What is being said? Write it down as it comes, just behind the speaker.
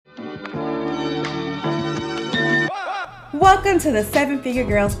Welcome to the Seven Figure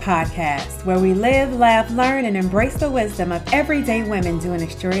Girls podcast, where we live, laugh, learn, and embrace the wisdom of everyday women doing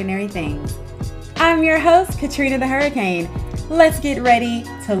extraordinary things. I'm your host, Katrina the Hurricane. Let's get ready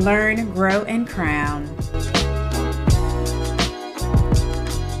to learn, grow, and crown.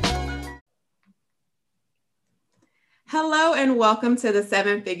 Hello and welcome to the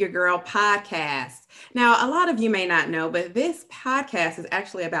Seven Figure Girl podcast. Now, a lot of you may not know, but this podcast is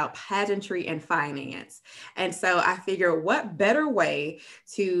actually about pageantry and finance. And so I figure what better way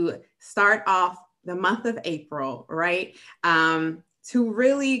to start off the month of April, right? To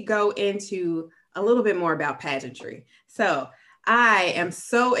really go into a little bit more about pageantry. So I am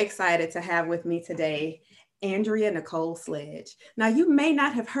so excited to have with me today, Andrea Nicole Sledge. Now, you may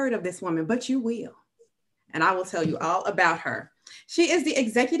not have heard of this woman, but you will. And I will tell you all about her. She is the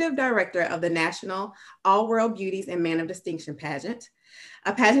executive director of the National All World Beauties and Man of Distinction pageant,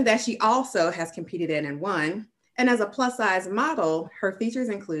 a pageant that she also has competed in and won. And as a plus size model, her features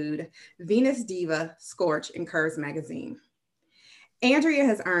include Venus Diva, Scorch, and Curves magazine. Andrea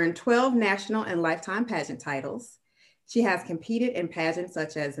has earned 12 national and lifetime pageant titles. She has competed in pageants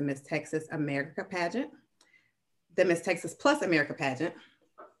such as the Miss Texas America pageant, the Miss Texas Plus America pageant,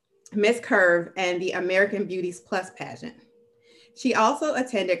 Miss Curve, and the American Beauties Plus pageant. She also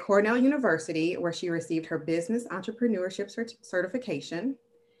attended Cornell University, where she received her business entrepreneurship certification.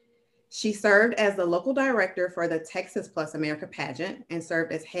 She served as the local director for the Texas Plus America pageant and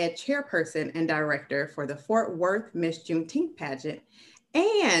served as head chairperson and director for the Fort Worth Miss Juneteenth pageant.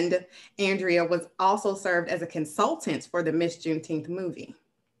 And Andrea was also served as a consultant for the Miss Juneteenth movie.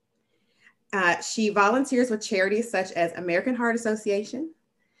 She volunteers with charities such as American Heart Association,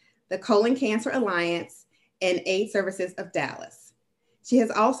 the Colon Cancer Alliance, and Aid Services of Dallas. She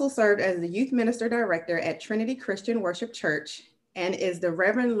has also served as the Youth Minister Director at Trinity Christian Worship Church and is the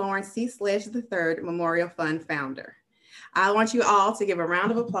Reverend Lawrence C. Sledge III Memorial Fund founder. I want you all to give a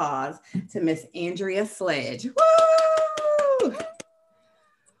round of applause to Miss Andrea Sledge. Woo!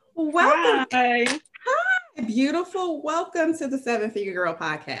 Welcome. Hi. Hi, beautiful. Welcome to the Seven Figure Girl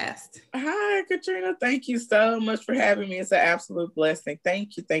podcast. Hi, Katrina. Thank you so much for having me. It's an absolute blessing.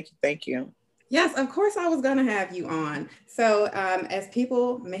 Thank you. Yes, of course I was going to have you on. So as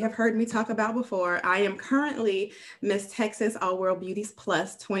people may have heard me talk about before, I am currently Miss Texas All World Beauties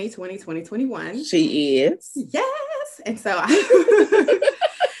Plus 2020-2021. She is. Yes. And so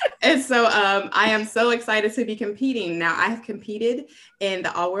I am so excited to be competing. Now, I have competed in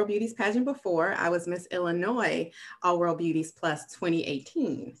the All World Beauties pageant before. I was Miss Illinois All World Beauties Plus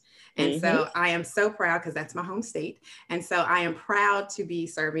 2018. And so I am so proud because that's my home state. And so I am proud to be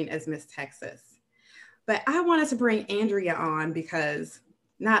serving as Miss Texas. But I wanted to bring Andrea on because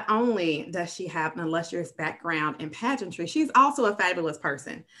not only does she have an illustrious background in pageantry, she's also a fabulous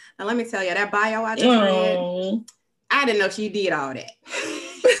person. Now, let me tell you, that bio I just read, I didn't know she did all that.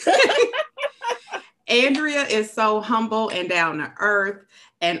 Andrea is so humble and down to earth.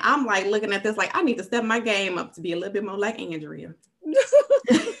 And I'm like looking at this like, I need to step my game up to be a little bit more like Andrea.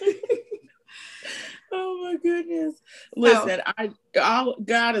 Oh my goodness. Listen,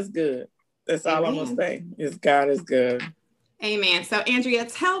 God is good. That's all I'm gonna say is God is good. Amen. So Andrea,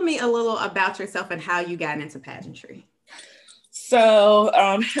 tell me a little about yourself and how you got into pageantry. So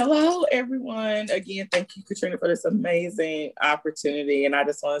hello everyone. Again, thank you, Katrina, for this amazing opportunity. And I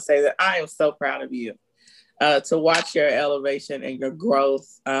just want to say that I am so proud of you. To watch your elevation and your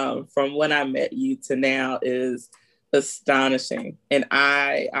growth from when I met you to now is astonishing. And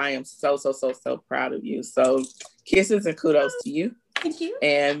I am so proud of you. So kisses and kudos to you. Thank you.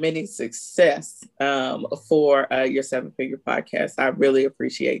 And many success for your Seven Figure podcast. I really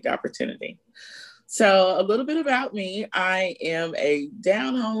appreciate the opportunity. So a little bit about me. I am a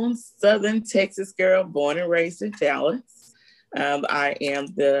down-home Southern Texas girl born and raised in Dallas. I'm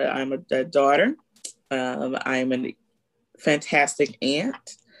a daughter. I'm a fantastic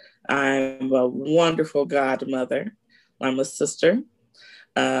aunt. I'm a wonderful godmother. I'm a sister,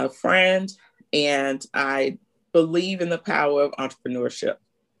 a friend, and I believe in the power of entrepreneurship.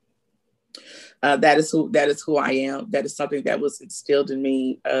 That is who I am. That is something that was instilled in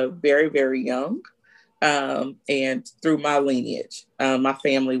me very, very young. And through my lineage, my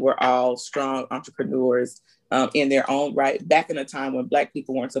family were all strong entrepreneurs in their own right. Back in a time when Black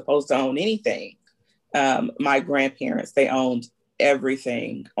people weren't supposed to own anything, my grandparents, they owned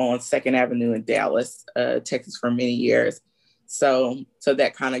everything on 2nd Avenue in Dallas, Texas for many years. So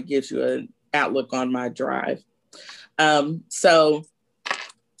that kind of gives you an outlook on my drive. So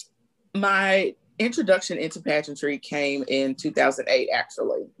my introduction into pageantry came in 2008,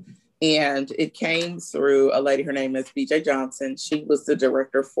 actually. And it came through a lady, her name is BJ Johnson. She was the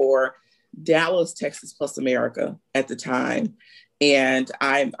director for Dallas, Texas Plus America at the time. And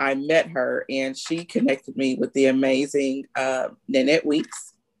I met her, and she connected me with the amazing Nanette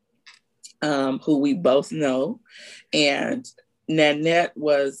Weeks, who we both know. And Nanette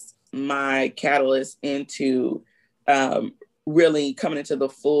was my catalyst into really coming into the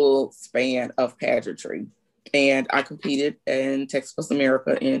full span of pageantry. And I competed in Texas Plus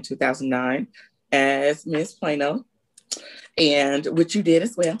America in 2009 as Miss Plano, and which you did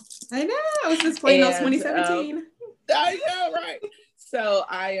as well. I know, it was Miss Plano 2017. I know, right? So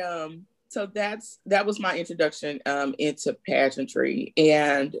so that was my introduction into pageantry.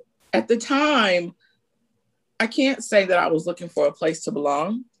 And at the time, I can't say that I was looking for a place to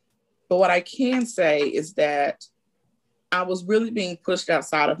belong, but what I can say is that I was really being pushed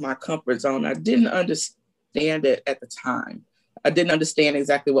outside of my comfort zone. I didn't understand it at the time. I didn't understand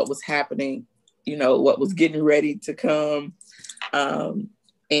exactly what was happening, what was getting ready to come.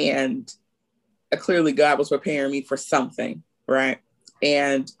 And clearly God was preparing me for something, right?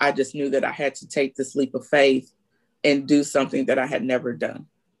 And I just knew that I had to take this leap of faith and do something that I had never done.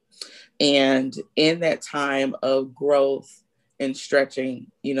 And in that time of growth and stretching,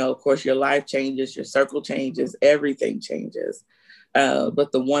 of course, your life changes, your circle changes, everything changes.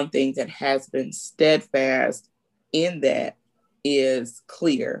 But the one thing that has been steadfast in that is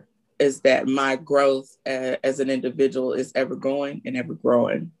that my growth as an individual is ever going and ever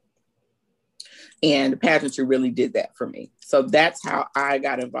growing. And pageantry really did that for me. So that's how I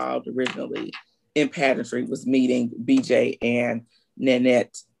got involved originally in pageantry, was meeting BJ and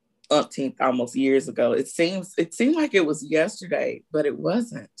Nanette umpteenth almost years ago. It seemed like it was yesterday, but it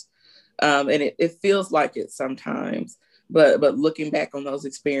wasn't. And it feels like it sometimes. But looking back on those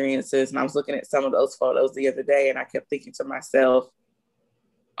experiences, and I was looking at some of those photos the other day, and I kept thinking to myself,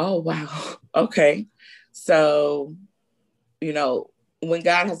 oh, wow, okay. So, when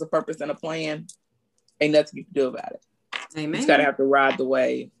God has a purpose and a plan, ain't nothing you can do about it. Amen. You just gotta have to ride the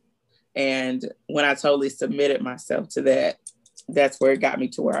wave. And when I totally submitted myself to that, that's where it got me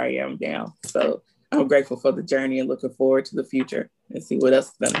to where I am now. So I'm grateful for the journey and looking forward to the future and see what else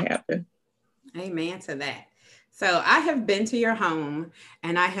is going to happen. Amen to that. So I have been to your home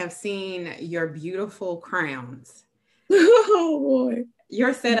and I have seen your beautiful crowns. Oh boy.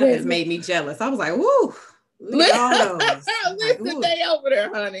 Your setup has made me jealous. I was like, woo, look at all those. Listen, they over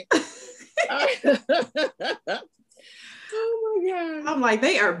there, honey. Oh my God. I'm like,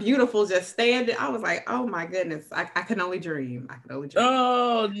 they are beautiful, just standing. I was like, oh my goodness. I can only dream.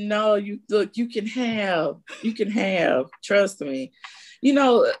 Oh no, you can have, trust me.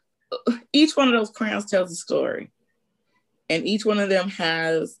 Each one of those crowns tells a story. And each one of them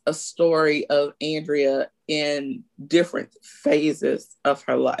has a story of Andrea in different phases of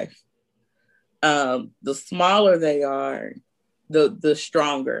her life. The smaller they are, the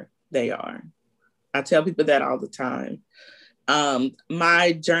stronger they are. I tell people that all the time.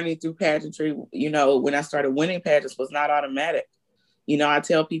 My journey through pageantry, when I started winning pageants, was not automatic. I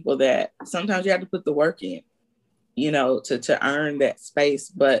tell people that sometimes you have to put the work in, to earn that space.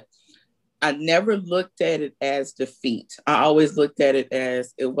 But I never looked at it as defeat. I always looked at it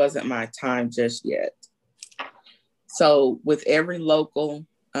as it wasn't my time just yet. So with every local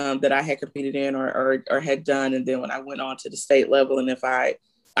that I had competed in or had done, and then when I went on to the state level, and if I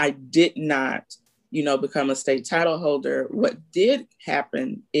did not, become a state title holder, what did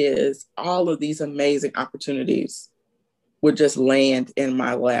happen is all of these amazing opportunities would just land in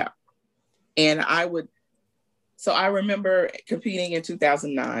my lap. And I remember competing in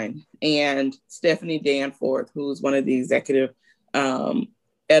 2009, and Stephanie Danforth, who's one of the executive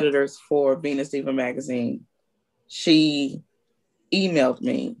editors for Venus Diva magazine, she emailed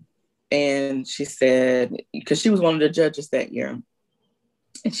me and she said, because she was one of the judges that year,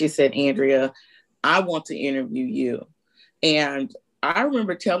 and she said, Andrea, I want to interview you. And I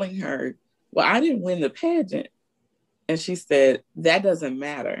remember telling her, well, I didn't win the pageant. And she said, that doesn't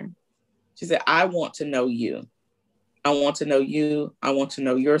matter. She said, I want to know you. I want to know you. I want to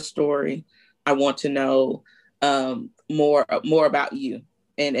know your story. I want to know more about you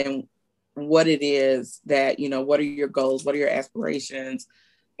and what it is that, what are your goals? What are your aspirations?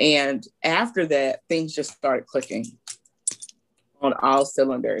 And after that, things just started clicking on all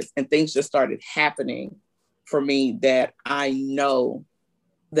cylinders, and things just started happening for me that I know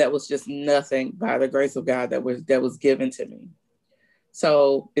that was just nothing by the grace of God that was given to me.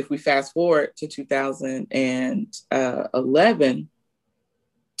 So if we fast forward to 2011,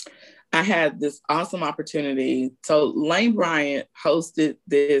 I had this awesome opportunity. So Lane Bryant hosted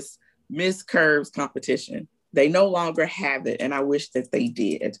this Miss Curves competition. They no longer have it, and I wish that they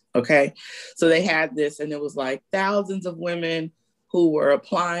did. Okay. So they had this, and it was like thousands of women who were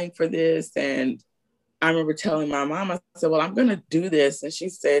applying for this. And I remember telling my mom, I said, well, I'm going to do this. And she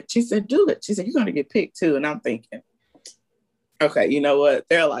said, do it. She said, you're going to get picked too. And I'm thinking, okay, you know what?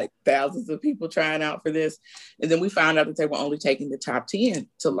 There are like thousands of people trying out for this. And then we found out that they were only taking the top 10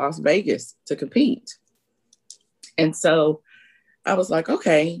 to Las Vegas to compete. And so I was like,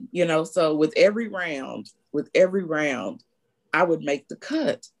 okay, you know, so with every round, I would make the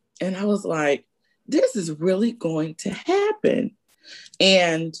cut. And I was like, this is really going to happen.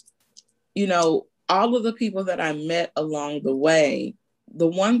 And, you know, all of the people that I met along the way, the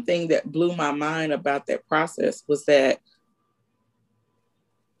one thing that blew my mind about that process was that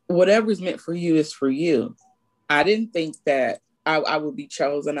whatever's meant for you is for you. I didn't think that I would be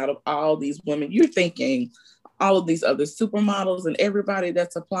chosen out of all these women. You're thinking all of these other supermodels and everybody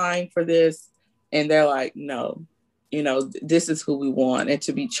that's applying for this. And they're like, no, you know, this is who we want. And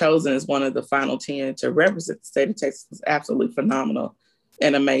to be chosen as one of the final 10 to represent the state of Texas was absolutely phenomenal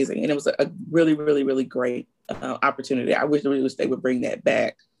and amazing. And it was a really, really, really great opportunity. I really wish they would bring that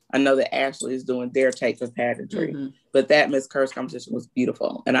back. I know that Ashley is doing their take of pageantry, but that Miss Curves competition was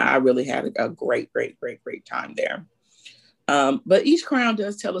beautiful. And I really had a great time there. But each crown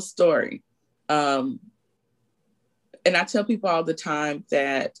does tell a story. And I tell people all the time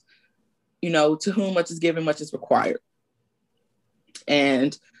that, you know, to whom much is given, much is required.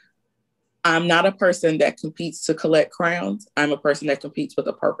 And I'm not a person that competes to collect crowns. I'm a person that competes with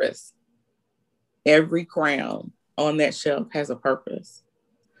a purpose. Every crown on that shelf has a purpose.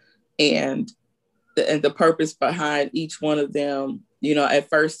 And the purpose behind each one of them, you know, at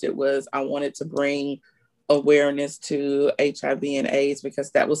first it was, I wanted to bring awareness to HIV and AIDS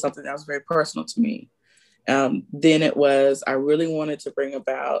because that was something that was very personal to me. Then it was, I really wanted to bring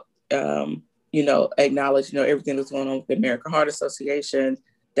about, you know, acknowledge, you know, everything that's going on with the American Heart Association.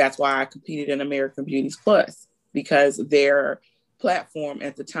 That's why I competed in American Beauties Plus, because their platform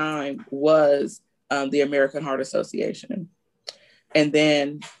at the time was the American Heart Association. And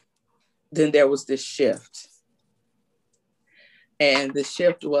then there was this shift. And the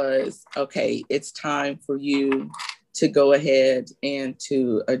shift was, okay, it's time for you to go ahead and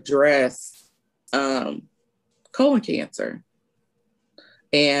to address colon cancer.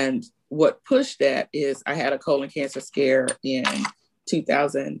 And what pushed that is I had a colon cancer scare in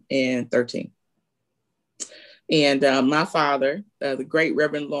 2013. And my father, the great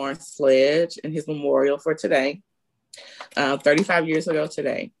Reverend Lawrence Sledge, and his memorial for today, 35 years ago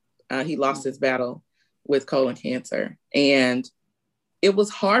today, he lost his battle with colon cancer. And it was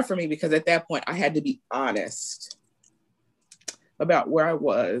hard for me because at that point I had to be honest about where I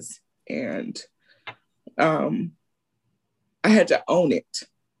was. And I had to own it.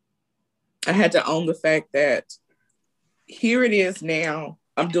 I had to own the fact that here it is now.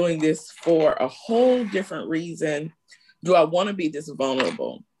 I'm doing this for a whole different reason. Do I want to be this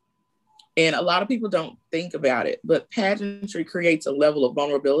vulnerable? And a lot of people don't think about it, but pageantry creates a level of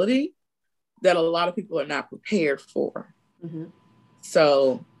vulnerability that a lot of people are not prepared for. Mm-hmm.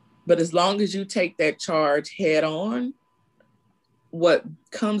 So, but as long as you take that charge head on, what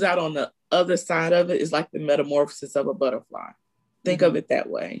comes out on the other side of it is like the metamorphosis of a butterfly. Think of it that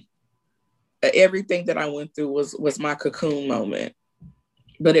way. Everything that I went through was my cocoon moment.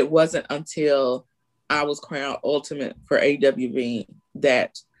 But it wasn't until I was crowned ultimate for AWV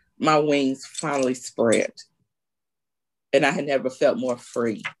that my wings finally spread. And I had never felt more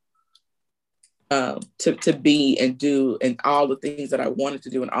free to be and do and all the things that I wanted to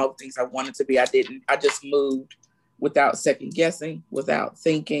do and all the things I wanted to be. I just moved without second guessing, without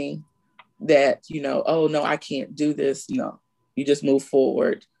thinking that, you know, oh no, I can't do this. No, you just move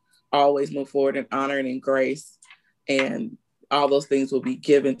forward, always move forward in honor and in grace, and all those things will be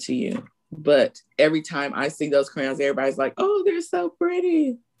given to you. But every time I see those crowns, everybody's like, oh, they're so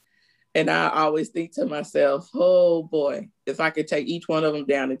pretty. And I always think to myself, oh boy, if I could take each one of them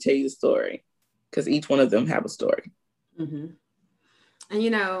down and tell you the story, because each one of them have a story. Mm-hmm. And, you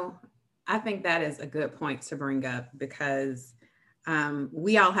know, I think that is a good point to bring up because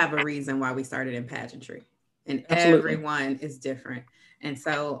we all have a reason why we started in pageantry, and Absolutely. Everyone is different. And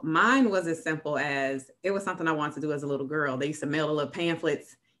so mine was as simple as, it was something I wanted to do as a little girl. They used to mail the little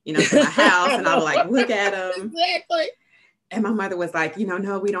pamphlets, you know, to my house, and I would like look at them. Exactly. And my mother was like, you know,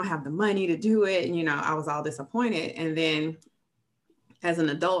 no, we don't have the money to do it. And, you know, I was all disappointed. And then as an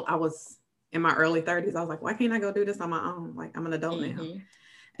adult, I was in my early 30s. I was like, why can't I go do this on my own? Like, I'm an adult now.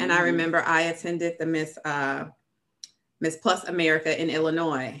 And I remember I attended the Miss Plus America in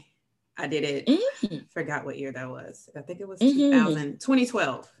Illinois. I did it, forgot what year that was. I think it was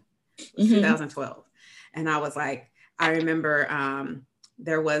 2012. It was 2012. And I was like, I remember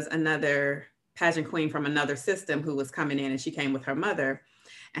there was another pageant queen from another system who was coming in, and she came with her mother.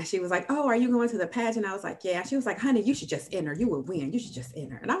 And she was like, "Oh, are you going to the pageant?" I was like, "Yeah." She was like, "Honey, you should just enter. You will win. You should just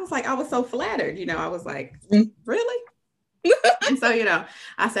enter." And I was like, I was so flattered. I was like, really? And so,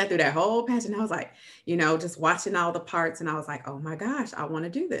 I sat through that whole pageant. I was like, just watching all the parts. And I was like, oh my gosh, I want to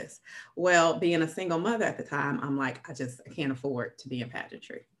do this. Well, being a single mother at the time, I'm like, I can't afford to be in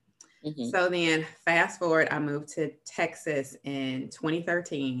pageantry. Mm-hmm. So then fast forward, I moved to Texas in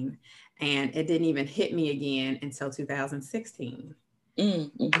 2013, and it didn't even hit me again until 2016.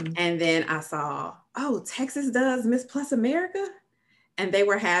 Mm-hmm. And then I saw, oh, Texas does Miss Plus America. And they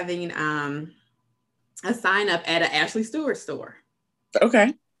were having a sign up at an Ashley Stewart store.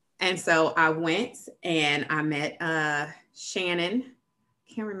 Okay. And so I went and I met Shannon.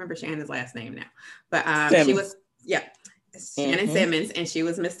 Can't remember Shannon's last name now, but she was, Shannon Simmons, and she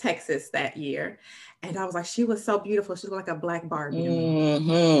was Miss Texas that year. And I was like, she was so beautiful. She looked like a black Barbie to me.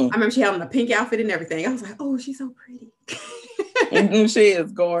 I remember she had on the pink outfit and everything. I was like, oh, she's so pretty. She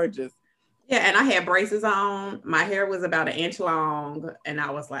is gorgeous. Yeah, and I had braces on. My hair was about 1 inch long. And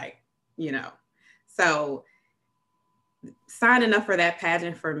I was like, so signing up for that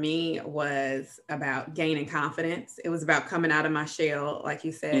pageant for me was about gaining confidence. It was about coming out of my shell, like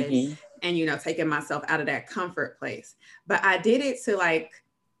you said, and, taking myself out of that comfort place. But I did it to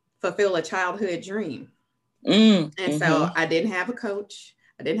fulfill a childhood dream. And so I didn't have a coach.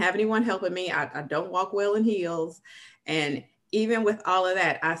 I didn't have anyone helping me. I don't walk well in heels. And even with all of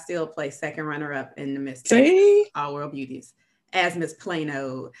that, I still placed second runner up in the Miss Texas All World Beauties as Miss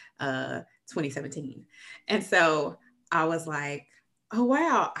Plano 2017. And so I was like, oh,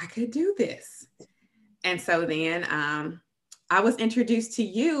 wow, I could do this. And so then I was introduced to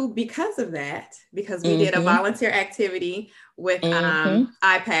you because of that, because we did a volunteer activity with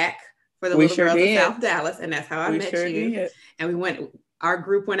IPAC for the little girls in South Dallas. And that's how I met you. And our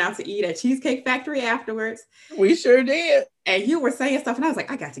group went out to eat at Cheesecake Factory afterwards. We sure did. And you were saying stuff, and I was like,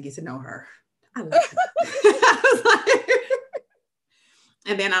 I got to get to know her. I love her. I was like,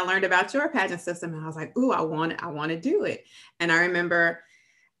 and then I learned about your pageant system, and I was like, ooh, I want to do it. And I remember,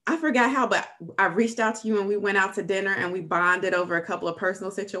 I forgot how, but I reached out to you and we went out to dinner and we bonded over a couple of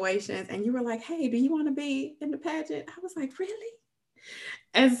personal situations. And you were like, hey, do you want to be in the pageant? I was like, really?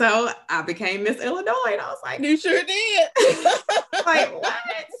 And so I became Miss Illinois, and I was like, you sure did. Like, what?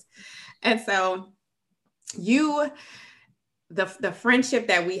 And so the friendship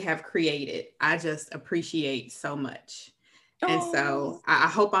that we have created, I just appreciate so much. And so I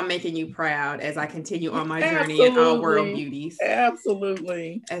hope I'm making you proud as I continue on my journey in All World Beauties.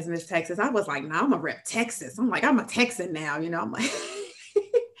 Absolutely. As Miss Texas, I was like, no, I'm a rep Texas. I'm like, I'm a Texan now, I'm like,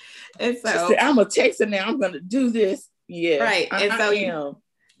 and so I'm a Texan now. I'm going to do this. Yeah. Right. And so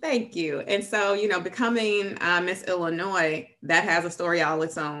thank you. And so, becoming Miss Illinois, that has a story all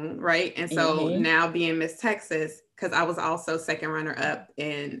its own. Right. And so now being Miss Texas, because I was also second runner up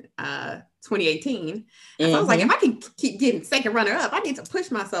in 2018. And so I was like, if I can keep getting second runner up, I need to push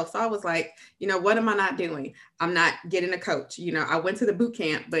myself. So I was like, what am I not doing? I'm not getting a coach. I went to the boot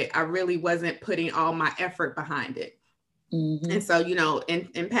camp, but I really wasn't putting all my effort behind it. And so,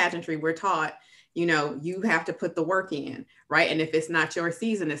 in pageantry, we're taught, you have to put the work in, right? And if it's not your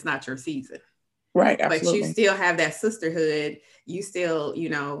season, it's not your season. Right. Absolutely. But you still have that sisterhood. You still,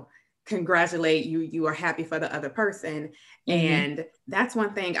 congratulate you. You are happy for the other person. And that's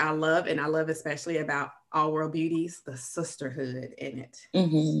one thing I love. And I love especially about All World Beauties, the sisterhood in it.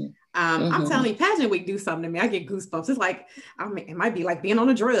 I'm telling you, pageant week do something to me. I get goosebumps. It's like, it might be like being on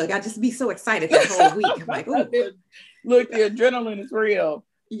a drug. I just be so excited the whole week. I'm like, ooh. Look, the adrenaline is real.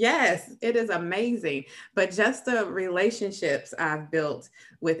 Yes, it is amazing. But just the relationships I've built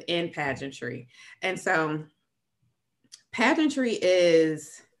within pageantry. And so pageantry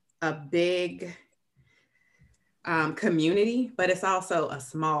is a big community, but it's also a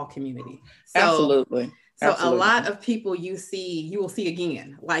small community. So, Absolutely. So a lot of people you will see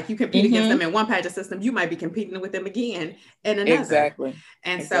again. Like you compete against them in one pageant system, you might be competing with them again in another. Exactly.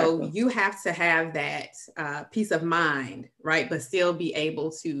 And so you have to have that peace of mind, right? But still be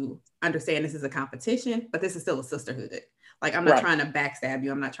able to understand this is a competition, but this is still a sisterhood. Like I'm not trying to backstab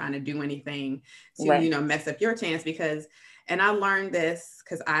you. I'm not trying to do anything to, mess up your chance and I learned this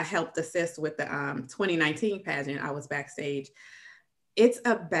because I helped assist with the 2019 pageant. I was backstage. It's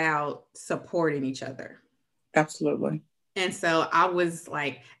about supporting each other. Absolutely. And so I was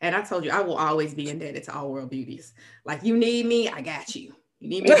like, and I told you, I will always be indebted to All World Beauties. Like you need me, I got you. You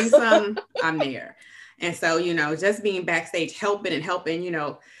need me to do something, I'm there. And so, just being backstage, helping,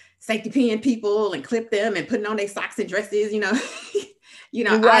 safety pinning people and clip them and putting on their socks and dresses,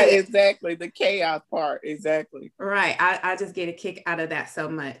 Right, exactly. The chaos part, exactly. Right. I just get a kick out of that so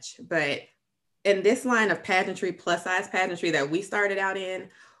much. But in this line of pageantry, plus size pageantry that we started out in,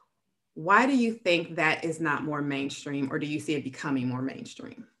 why do you think that is not more mainstream, or do you see it becoming more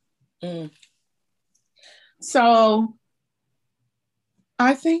mainstream? So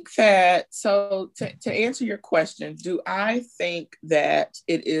I think that, to answer your question, do I think that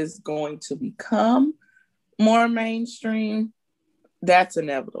it is going to become more mainstream? That's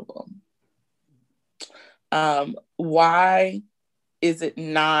inevitable. Why is it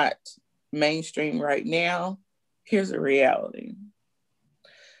not mainstream right now? Here's a reality.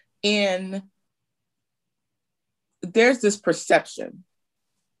 There's this perception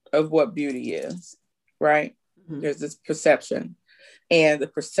of what beauty is, right? Mm-hmm. There's this perception. And the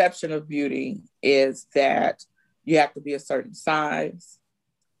perception of beauty is that you have to be a certain size,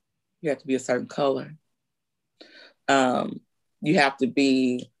 you have to be a certain color. You have to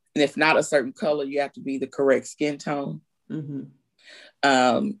be, and if not a certain color, you have to be the correct skin tone.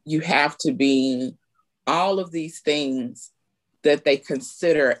 Mm-hmm. You have to be all of these things that they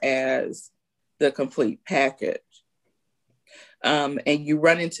consider as the complete package. And you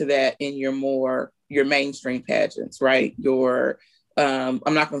run into that in your mainstream pageants, right? I'm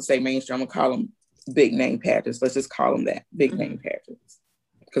not going to say mainstream, I'm going to call them big name pageants. Let's just call them that, big name pageants.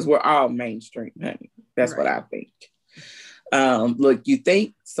 Because we're all mainstream, honey. That's right. What I think. Look, you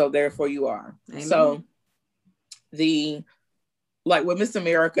think, so therefore you are. Amen. So like with Miss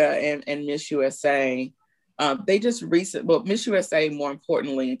America and Miss USA, they just Miss USA, more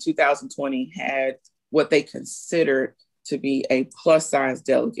importantly, in 2020 had what they considered to be a plus size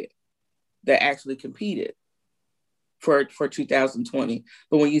delegate that actually competed for 2020.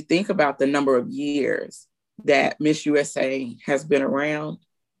 But when you think about the number of years that Miss USA has been around,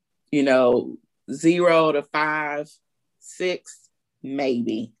 0 to 5, 6,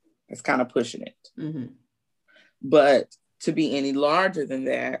 maybe. It's kind of pushing it. Mm-hmm. But to be any larger than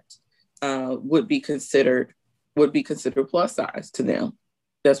that would be considered plus size to them.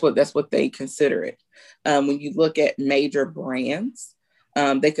 That's what they consider it. When you look at major brands,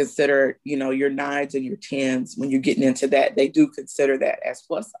 they consider, your 9s and your 10s. When you're getting into that, they do consider that as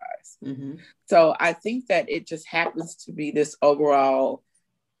plus size. Mm-hmm. So I think that it just happens to be this overall,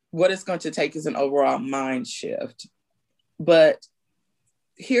 what it's going to take is an overall mind shift. But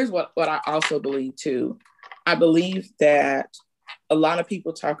here's what I also believe too. I believe that a lot of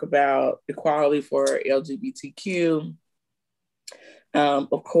people talk about equality for LGBTQ,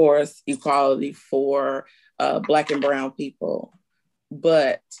 of course, equality for Black and brown people,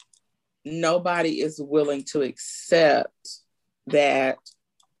 but nobody is willing to accept that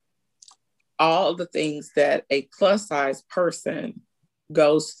all the things that a plus size person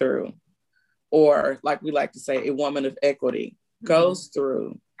goes through, or like we like to say, a woman of equity goes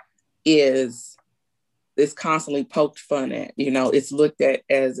through, is constantly poked fun at. It's looked at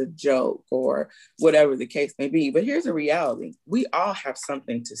as a joke or whatever the case may be. But here's a reality. We all have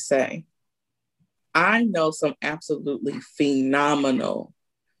something to say. I know some absolutely phenomenal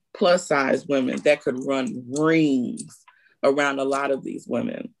plus size women that could run rings around a lot of these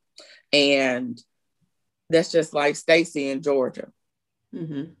women. And that's just like Stacy in Georgia.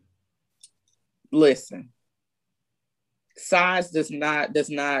 Mm-hmm. Listen, size does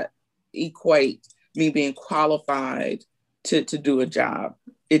not equate me being qualified to do a job.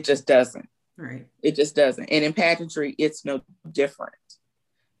 It just doesn't. Right. It just doesn't. And in pageantry, it's no different.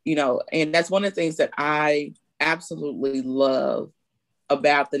 And that's one of the things that I absolutely love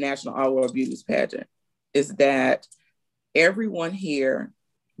about the National All World Beauties pageant, is that everyone here,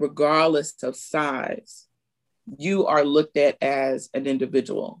 regardless of size, you are looked at as an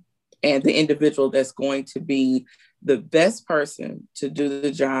individual, and the individual that's going to be the best person to do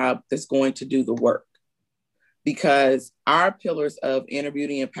the job, that's going to do the work. Because our pillars of inner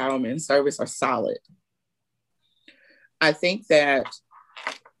beauty, empowerment, and service are solid. I think that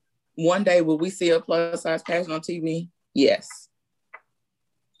one day, will we see a plus size pageant on TV? Yes.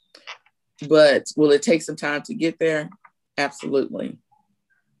 But will it take some time to get there? Absolutely.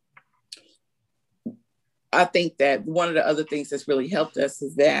 I think that one of the other things that's really helped us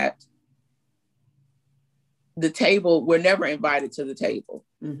is that the table, we're never invited to the table.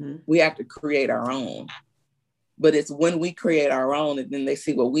 Mm-hmm. We have to create our own. But it's when we create our own and then they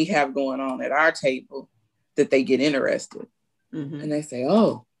see what we have going on at our table that they get interested. Mm-hmm. And they say,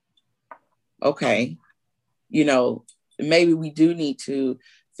 oh, okay, maybe we do need to,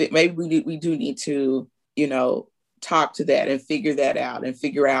 talk to that and figure that out and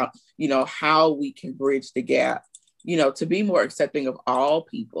figure out, how we can bridge the gap, to be more accepting of all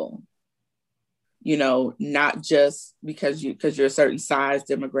people, not just because you're a certain size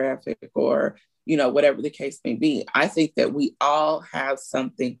demographic or, whatever the case may be. I think that we all have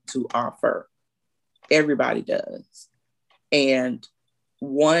something to offer Everybody does. And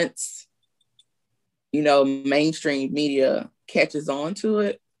once, mainstream media catches on to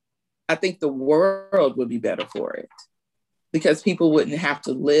it, I think the world would be better for it, because people wouldn't have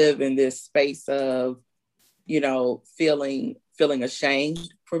to live in this space of, feeling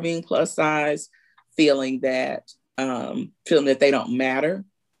ashamed for being plus size, feeling that they don't matter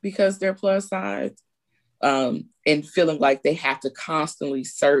because they're plus size, and feeling like they have to constantly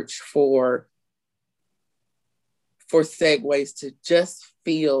search for segues to just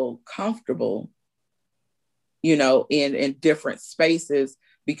feel comfortable, in different spaces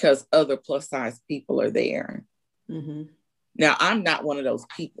because other plus size people are there. Mm-hmm. Now, I'm not one of those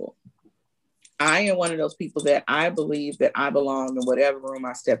people. I am one of those people that I believe that I belong in whatever room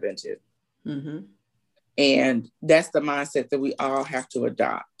I step into. Mm-hmm. And that's the mindset that we all have to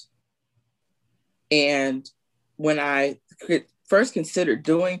adopt. And when I first considered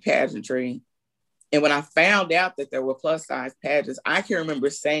doing pageantry, and when I found out that there were plus size pageants, I can remember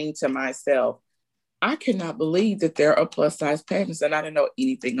saying to myself, I cannot believe that there are plus size pageants and I didn't know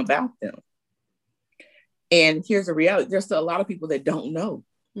anything about them. And here's the reality. There's still a lot of people that don't know.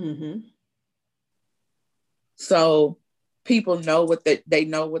 Mm-hmm. So people know what they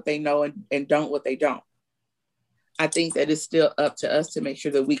know what they know and don't what they don't. I think that it's still up to us to make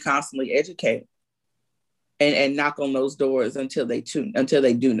sure that we constantly educate and knock on those doors until they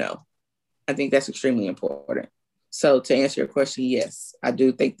do know. I think that's extremely important. So to answer your question, yes, I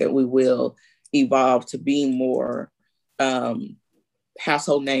do think that we will evolve to being more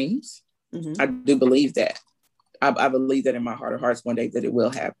household names. Mm-hmm. I do believe that. I believe that in my heart of hearts one day that it will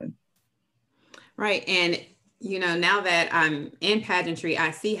happen. Right. And, now that I'm in pageantry,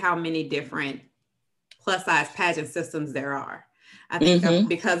 I see how many different plus size pageant systems there are. I think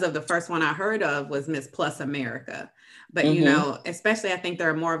because of the first one I heard of was Miss Plus America. But, especially I think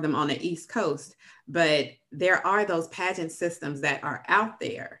there are more of them on the East Coast. But there are those pageant systems that are out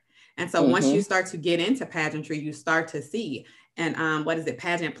there. And so once you start to get into pageantry, you start to see. And what is it,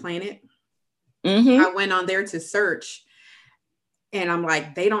 Pageant Planet? I went on there to search. And I'm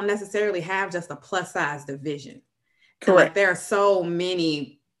like, they don't necessarily have just a plus size division. Correct. Like, there are so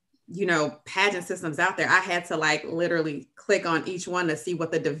many, pageant systems out there. I had to literally click on each one to see what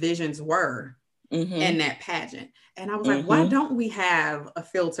the divisions were in that pageant. And I was like, why don't we have a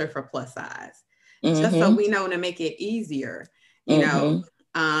filter for plus size? Just so we know, to make it easier, know.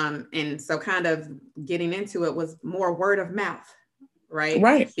 And so kind of getting into it was more word of mouth.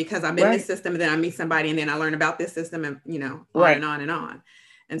 Right. Because I'm in this system, and then I meet somebody, and then I learn about this system, and, on and on and on.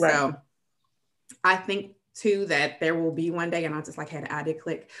 And so I think too, that there will be one day, and I just had an idea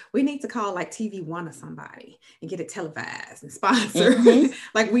click, we need to call TV One or somebody and get it televised and sponsored.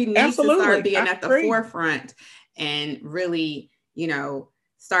 We need to start being at the forefront and really,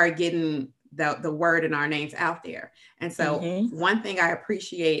 start getting the word and our names out there. And so one thing I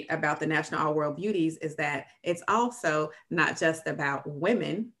appreciate about the National All World Beauties is that it's also not just about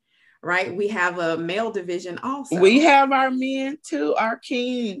women, right? We have a male division also. We have our men too, our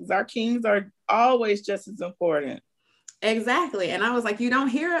kings. Our kings are always just as important. Exactly. And I was like, you don't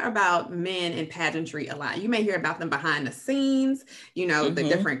hear about men in pageantry a lot. You may hear about them behind the scenes, the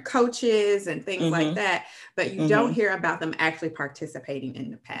different coaches and things like that, but you don't hear about them actually participating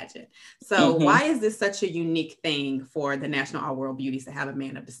in the pageant. So why is this such a unique thing for the National All World Beauties to have a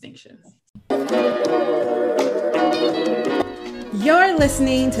man of distinction? You're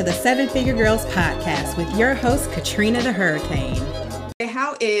listening to the Seven Figure Girls podcast with your host, Katrina the Hurricane.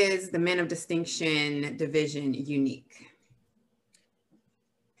 How is the Men of Distinction division unique?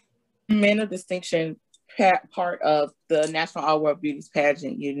 Men of Distinction part of the National All World Beauties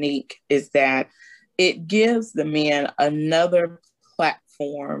pageant unique is that it gives the men another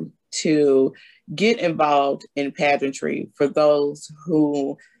platform to get involved in pageantry for those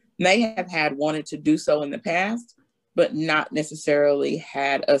who may have wanted to do so in the past, but not necessarily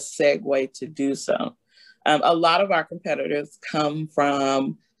had a segue to do so. A lot of our competitors come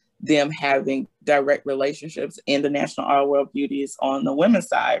from them having direct relationships in the National All World Beauties on the women's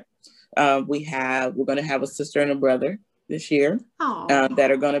side. We're going to have a sister and a brother this year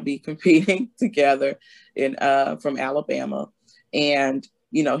that are going to be competing together from Alabama. And,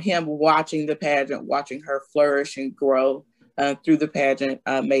 him watching the pageant, watching her flourish and grow through the pageant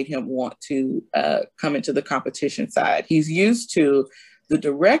made him want to come into the competition side. He's used to the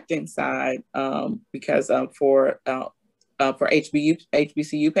directing side because for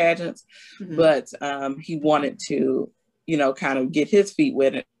HBCU pageants, but he wanted to, kind of get his feet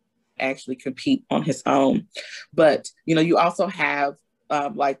wet and actually compete on his own. But, you also have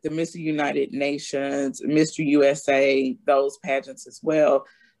the Mr. United Nations, Mr. USA, those pageants as well,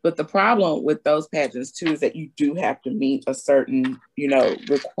 But the problem with those pageants too is that you do have to meet a certain,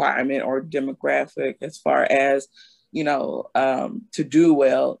 requirement or demographic as far as, to do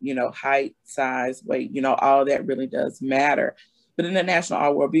well, height, size, weight, all that really does matter. But in the National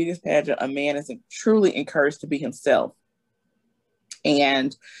All World Beauty Pageant, a man is truly encouraged to be himself.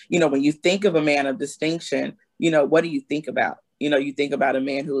 And, when you think of a man of distinction, what do you think about? You think about a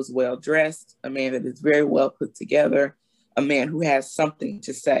man who is well dressed, a man that is very well put together, a man who has something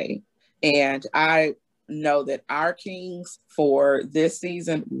to say. And I know that our kings for this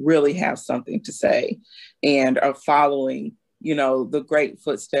season really have something to say and are following, the great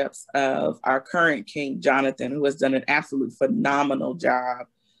footsteps of our current king, Jonathan, who has done an absolute phenomenal job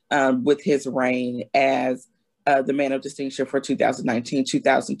with his reign as the man of distinction for 2019,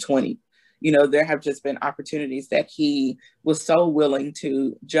 2020. There have just been opportunities that he was so willing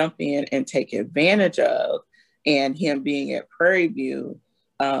to jump in and take advantage of. And him being at Prairie View,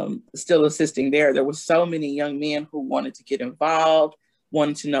 still assisting there. There were so many young men who wanted to get involved,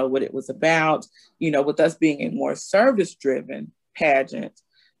 wanted to know what it was about. With us being a more service-driven pageant,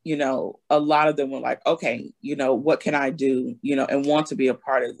 a lot of them were like, okay, what can I do, and want to be a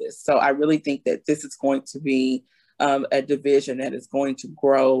part of this. So I really think that this is going to be a division that is going to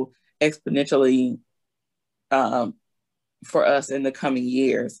grow exponentially for us in the coming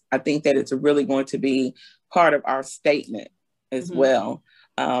years. I think that it's really going to be part of our statement as well,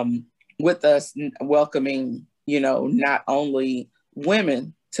 with us welcoming, not only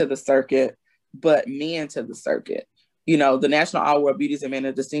women to the circuit, but men to the circuit. The National All World Beauties and Men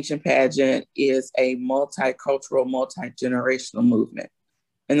of Distinction pageant is a multicultural, multi-generational movement.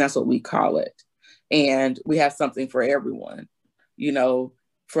 And that's what we call it. And we have something for everyone,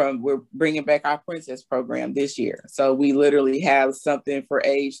 we're bringing back our princess program this year. So we literally have something for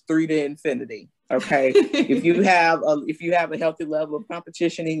age 3 to infinity. Okay. if you have a healthy level of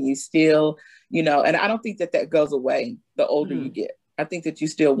competition and you still, and I don't think that goes away the older you get. I think that you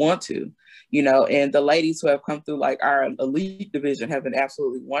still want to, and the ladies who have come through like our elite division have been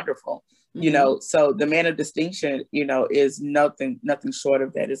absolutely wonderful, so the man of distinction, is nothing short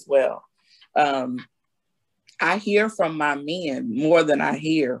of that as well. I hear from my men more than I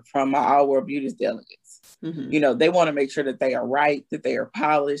hear from my All World Beauties delegates. They want to make sure that they are right, that they are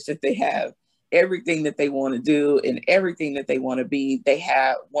polished, that they have everything that they want to do and everything that they want to be. They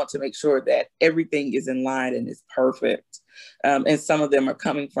want to make sure that everything is in line and is perfect. And some of them are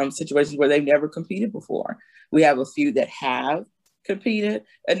coming from situations where they've never competed before. We have a few that have competed,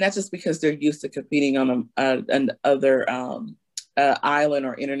 and that's just because they're used to competing on another island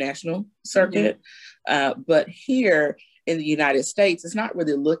or international circuit. But here in the United States, it's not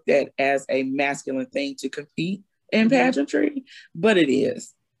really looked at as a masculine thing to compete in pageantry, but it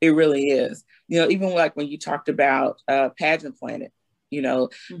is. It really is. Even like when you talked about Pageant Planet,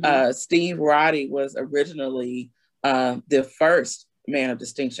 Steve Roddy was originally the first man of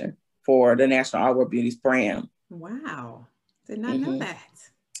distinction for the National All World Beauties brand. Wow. Did not know that.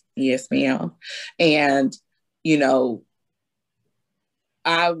 Yes, ma'am. And,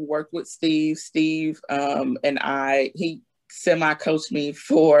 I worked with Steve, and he semi-coached me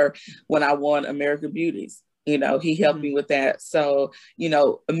for when I won American Beauties. He helped me with that. So,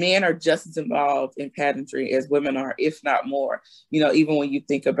 men are just as involved in pageantry as women are, if not more. Even when you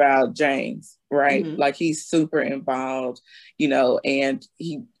think about James, right? Like he's super involved, and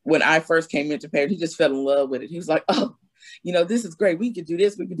when I first came into pageantry, he just fell in love with it. He was like, oh, this is great. We could do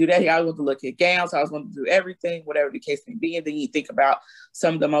this. We could do that. I was going to look at gowns. I was going to do everything, whatever the case may be. And then you think about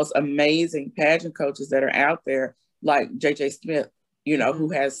some of the most amazing pageant coaches that are out there, like JJ Smith,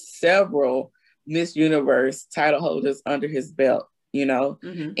 who has several Miss Universe title holders under his belt,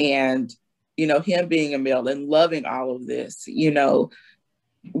 and, him being a male and loving all of this,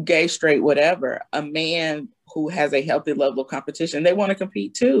 gay, straight, whatever, a man who has a healthy level of competition, they want to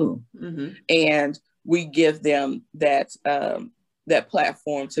compete too. And we give them that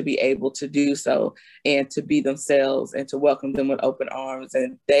platform to be able to do so and to be themselves and to welcome them with open arms.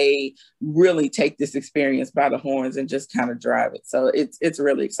 And they really take this experience by the horns and just kind of drive it. So it's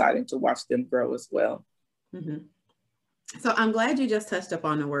really exciting to watch them grow as well. So I'm glad you just touched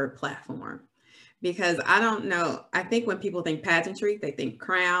upon the word platform, because I don't know. I think when people think pageantry, they think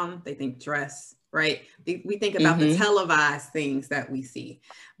crown, they think dress, right? We think about the televised things that we see.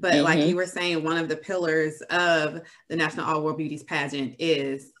 But like you were saying, one of the pillars of the National All World Beauties pageant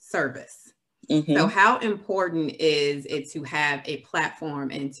is service. So how important is it to have a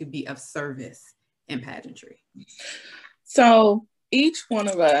platform and to be of service in pageantry? So each one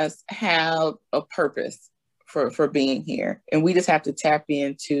of us have a purpose for being here. And we just have to tap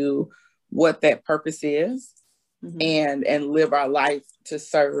into what that purpose is and live our life to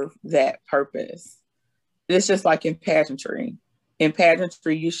serve that purpose. It's just like in pageantry. In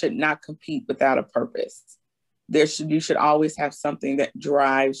pageantry, you should not compete without a purpose. You should always have something that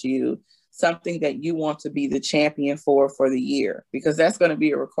drives you, something that you want to be the champion for the year, because that's going to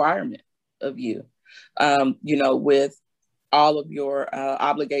be a requirement of you. With all of your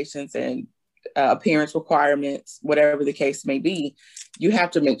obligations and appearance requirements, whatever the case may be, you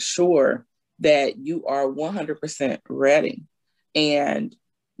have to make sure that you are 100% ready. And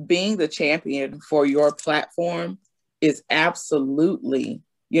being the champion for your platform is absolutely,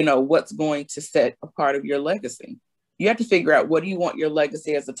 what's going to set a part of your legacy. You have to figure out, what do you want your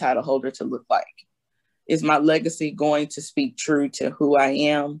legacy as a title holder to look like? Is my legacy going to speak true to who I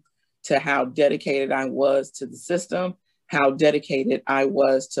am, to how dedicated I was to the system, how dedicated I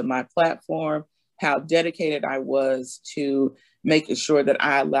was to my platform, how dedicated I was to making sure that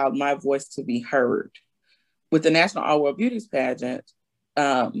I allowed my voice to be heard? With the National All World Beauties Pageant,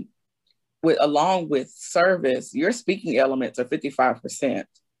 along with service, your speaking elements are 55%.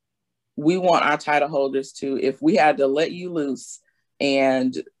 We want our title holders to, if we had to let you loose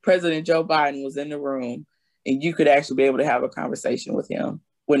and President Joe Biden was in the room and you could actually be able to have a conversation with him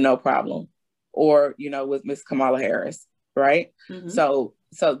with no problem, or, with Miss Kamala Harris, right? Mm-hmm. So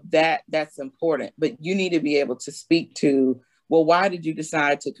that's important, but you need to be able to speak to, well, why did you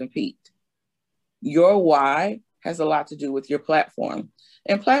decide to compete? Your why has a lot to do with your platform,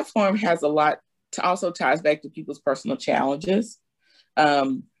 and platform has a lot to also ties back to people's personal challenges,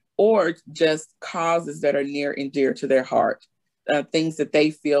 or just causes that are near and dear to their heart, things that they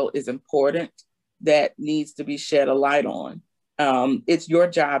feel is important that needs to be shed a light on. It's your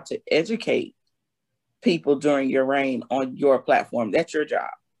job to educate people during your reign on your platform. That's your job.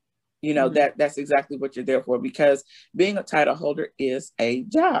 Mm-hmm. That's exactly what you're there for, because being a title holder is a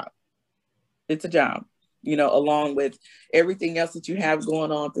job. It's a job, along with everything else that you have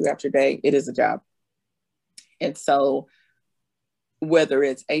going on throughout your day, it is a job. And so whether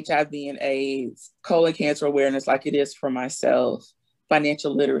it's HIV and AIDS, colon cancer awareness, like it is for myself,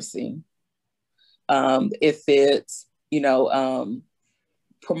 financial literacy, if it's,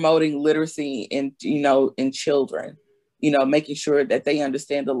 promoting literacy in children, making sure that they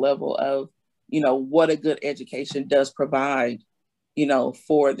understand the level of, what a good education does provide,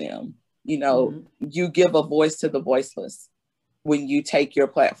 for them. Mm-hmm. You give a voice to the voiceless when you take your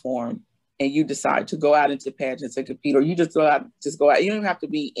platform and you decide to go out into pageants and compete, or you just go out. You don't have to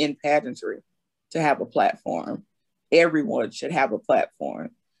be in pageantry to have a platform. Everyone should have a platform,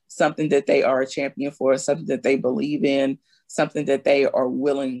 something that they are a champion for, something that they believe in, something that they are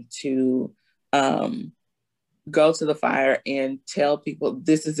willing to go to the fire and tell people,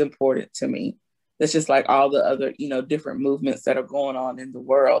 this is important to me. That's just like all the other, different movements that are going on in the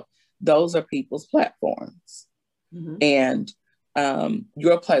world. Those are people's platforms. Mm-hmm. And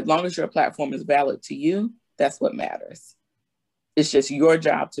as long as your platform is valid to you, that's what matters. It's just your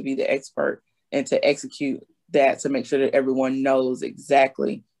job to be the expert and to execute that, to make sure that everyone knows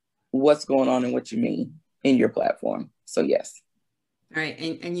exactly what's going on and what you mean in your platform. So yes. All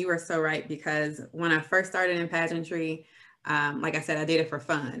right. And you are so right, because when I first started in pageantry, like I said, I did it for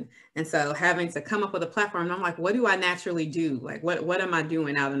fun. And so having to come up with a platform, I'm like, what do I naturally do? Like, what am I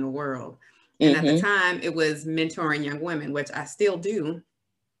doing out in the world? And mm-hmm. at the time it was mentoring young women, which I still do.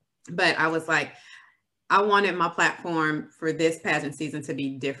 But I was like, I wanted my platform for this pageant season to be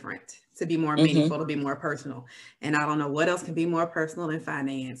different, to be more meaningful, mm-hmm. to be more personal. And I don't know what else can be more personal than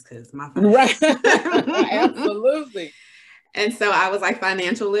finance, because my finance. Right. Absolutely. And so I was like,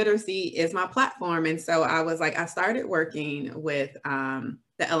 financial literacy is my platform. And so I was like, I started working with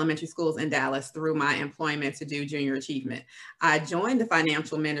the elementary schools in Dallas through my employment to do junior achievement. I joined the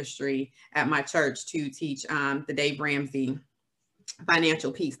financial ministry at my church to teach the Dave Ramsey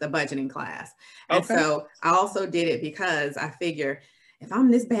financial piece, the budgeting class. And so I also did it because I figure, if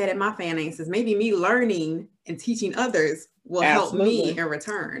I'm this bad at my finances, maybe me learning and teaching others will Absolutely. Help me in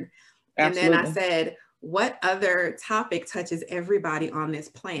return. Absolutely. And then I said, what other topic touches everybody on this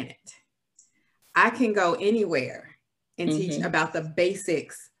planet? I can go anywhere and mm-hmm. teach about the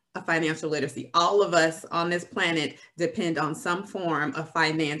basics of financial literacy. All of us on this planet depend on some form of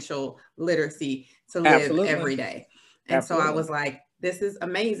financial literacy to live Absolutely. Every day. And Absolutely. So I was like, this is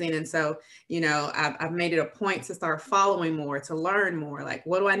amazing. And so, I've made it a point to start following more, to learn more. Like,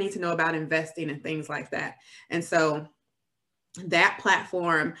 what do I need to know about investing and things like that? And so that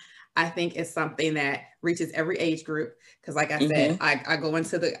platform, I think, is something that reaches every age group. Because like I said, I go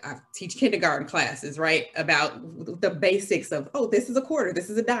into I teach kindergarten classes, right? About the basics of, oh, this is a quarter, this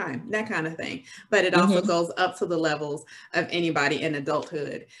is a dime, that kind of thing. But it also goes up to the levels of anybody in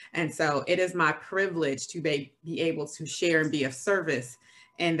adulthood. And so it is my privilege to be able to share and be of service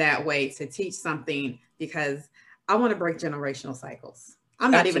in that way, to teach something, because I want to break generational cycles. I'm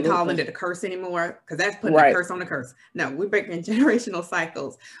not even calling it a curse anymore, because that's putting a curse on a curse. No, we're breaking generational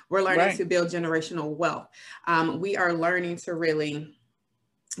cycles. We're learning to build generational wealth. We are learning to really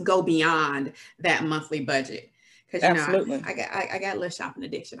go beyond that monthly budget. Because, you know, I got a little shopping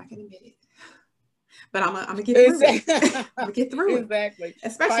addiction. I can admit it. But I'm gonna get through it. I'm gonna get through it. Exactly.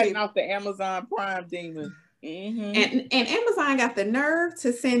 Especially fighting off the Amazon Prime demon. And Amazon got the nerve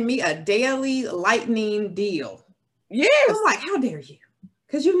to send me a daily lightning deal. Yes. I'm like, how dare you?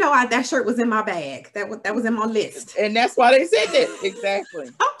 Because you know that shirt was in my bag. That was in my list. And that's why they said that. Exactly.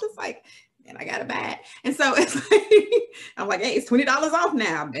 I'm just like, and I got to buy it. And so it's like, I'm like, hey, it's $20 off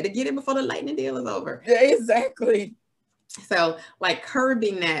now. Better get it before the lightning deal is over. Yeah, exactly. So like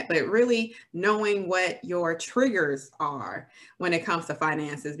curbing that, but really knowing what your triggers are when it comes to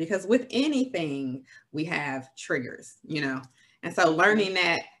finances, because with anything we have triggers, you know. And so learning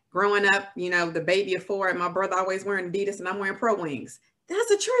that growing up, you know, the baby of 4 and my brother always wearing Adidas and I'm wearing Pro Wings.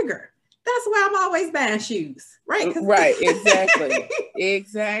 That's a trigger. That's why I'm always buying shoes, right? Right, exactly.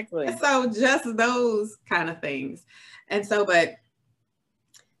 Exactly. So just those kind of things. And so, but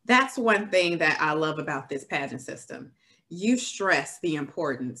that's one thing that I love about this pageant system. You stress the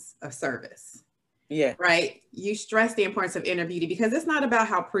importance of service. Yeah. Right. You stress the importance of inner beauty, because it's not about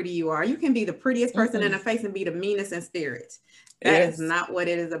how pretty you are. You can be the prettiest person in the face and be the meanest in spirit. That is not what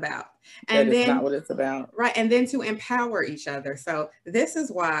it is about. And then, not what it's about. Right. And then to empower each other. So this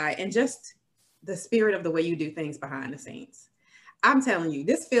is why, and just the spirit of the way you do things behind the scenes. I'm telling you,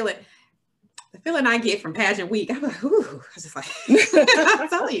 this feeling, the feeling I get from pageant week, I'm like, ooh, I just like, I'm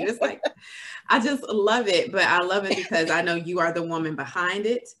telling you, it's like, I just love it. But I love it because I know you are the woman behind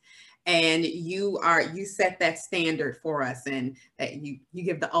it. And you set that standard for us, and that you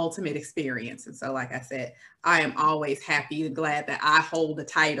give the ultimate experience. And so, like I said, I am always happy and glad that I hold the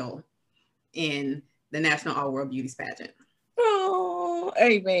title in the National All World Beauties Pageant. Oh,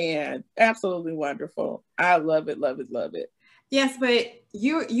 amen. Absolutely wonderful. I love it, love it, love it. Yes, but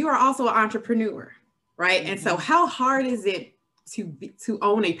you are also an entrepreneur, right? And so how hard is it to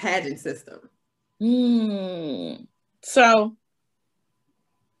own a pageant system? So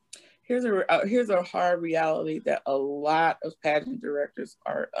here's a hard reality that a lot of pageant directors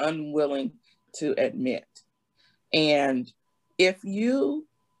are unwilling to admit. And if you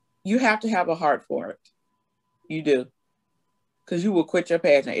have to have a heart for it. You do. Because you will quit your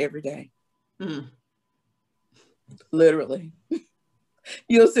pageant every day. Literally.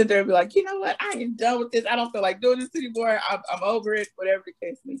 You'll sit there and be like, you know what? I am done with this. I don't feel like doing this anymore. I'm over it, whatever the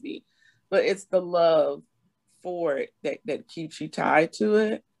case may be. But it's the love for it that keeps you tied to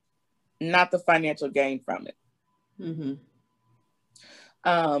it, not the financial gain from it.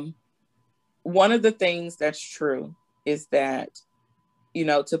 One of the things that's true is that, you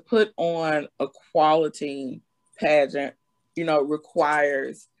know, to put on a quality pageant, you know,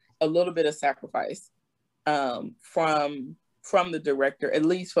 requires a little bit of sacrifice from the director, at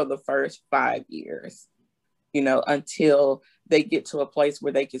least for the first 5 years, you know, until they get to a place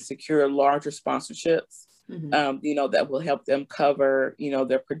where they can secure larger sponsorships, you know, that will help them cover, you know,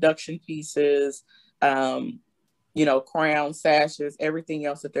 their production pieces, you know, crown, sashes, everything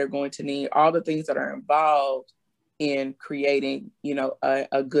else that they're going to need, all the things that are involved in creating, you know,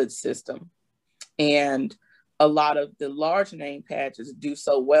 a good system. And a lot of the large name pageants do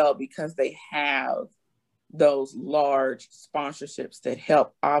so well because they have those large sponsorships that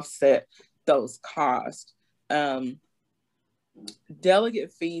help offset those costs.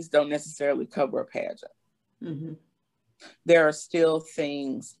 Delegate fees don't necessarily cover a pageant. There are still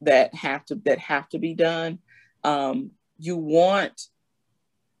things that have to be done. You want,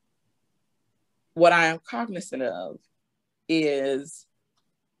 what I am cognizant of is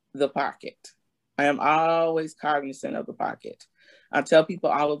the pocket. I am always cognizant of the pocket. I tell people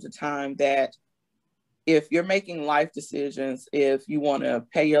all of the time that if you're making life decisions, if you want to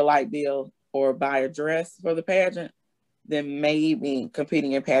pay your light bill or buy a dress for the pageant, then maybe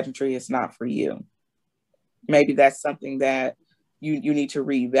competing in pageantry is not for you. Maybe that's something that you need to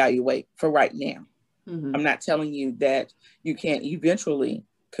reevaluate for right now. I'm not telling you that you can't eventually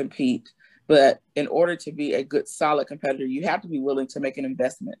compete, but in order to be a good, solid competitor, you have to be willing to make an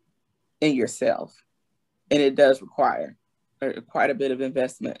investment in yourself. And it does require quite a bit of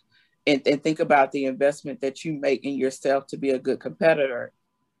investment and think about the investment that you make in yourself to be a good competitor,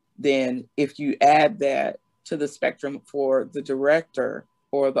 then if you add that to the spectrum for the director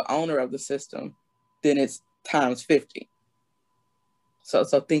or the owner of the system, then it's times 50. So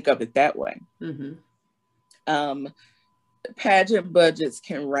think of it that way. Mm-hmm. Pageant budgets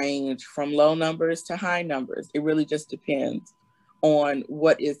can range from low numbers to high numbers. It really just depends on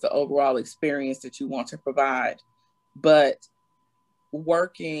what is the overall experience that you want to provide. But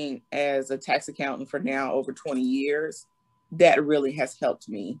working as a tax accountant for now over 20 years, that really has helped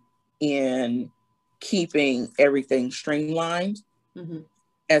me in keeping everything streamlined. Mm-hmm.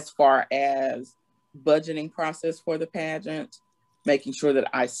 As far as budgeting process for the pageant, making sure that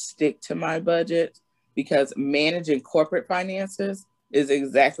I stick to my budget, because managing corporate finances is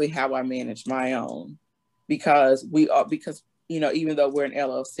exactly how I manage my own. Because even though we're an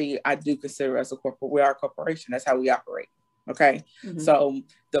LLC, I do consider us a corporate. We are a corporation. That's how we operate. Okay. Mm-hmm. So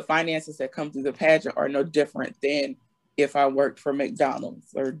the finances that come through the pageant are no different than if I worked for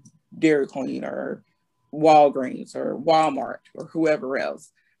McDonald's or Dairy Queen or Walgreens or Walmart or whoever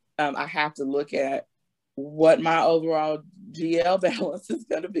else. I have to look at what my overall GL balance is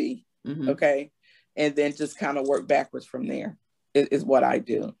going to be. Mm-hmm. Okay. And then just kind of work backwards from there is what I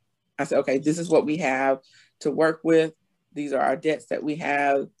do. I say, okay, this is what we have to work with. These are our debts that we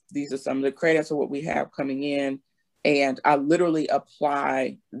have. These are some of the credits of what we have coming in. And I literally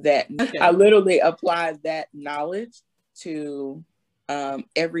apply that. Okay. I literally apply that knowledge to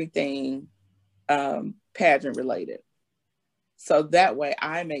everything pageant related. So that way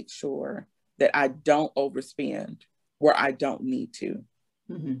I make sure that I don't overspend where I don't need to.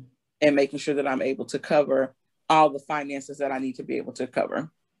 Mm-hmm. And making sure that I'm able to cover all the finances that I need to be able to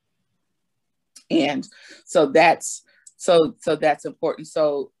cover. And so that's important.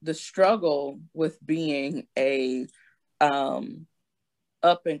 So the struggle with being a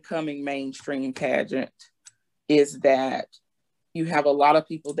up and coming mainstream pageant is that you have a lot of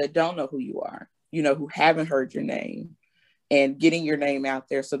people that don't know who you are, who haven't heard your name, and getting your name out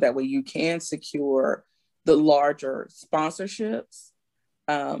there so that way you can secure the larger sponsorships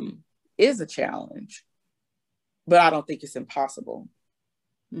is a challenge, but I don't think it's impossible.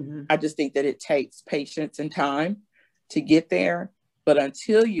 Mm-hmm. I just think that it takes patience and time to get there. But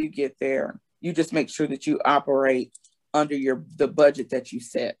until you get there, you just make sure that you operate under the budget that you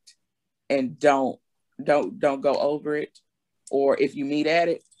set, and don't go over it. Or if you meet at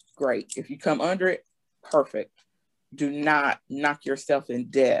it, great. If you come under it, perfect. Do not knock yourself in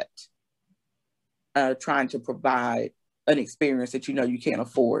debt trying to provide an experience that you can't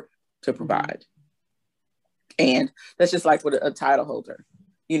afford to provide. And that's just like with a title holder.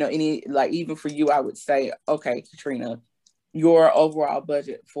 Even for you, I would say, okay, Katrina, your overall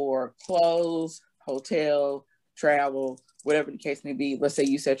budget for clothes, hotel, travel, whatever the case may be, let's say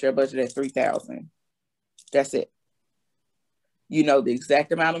you set your budget at $3,000. That's it. You know the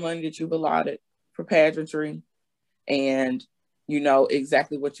exact amount of money that you've allotted for pageantry, and you know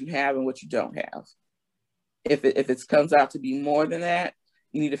exactly what you have and what you don't have. If it comes out to be more than that,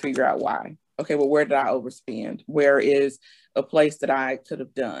 you need to figure out why. Okay, well, where did I overspend? Where is a place that I could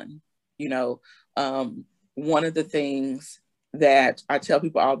have done? One of the things that I tell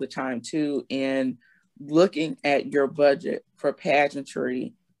people all the time too, in looking at your budget for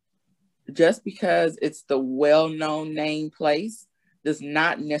pageantry, just because it's the well-known name place does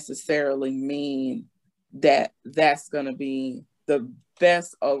not necessarily mean that that's going to be the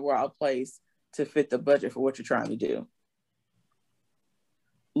best overall place to fit the budget for what you're trying to do.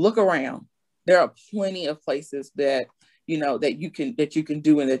 Look around. There are plenty of places that that you can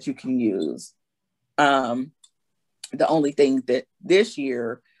do and that you can use. The only thing that this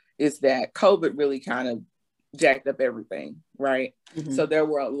year is that COVID really kind of jacked up everything, right? Mm-hmm. So there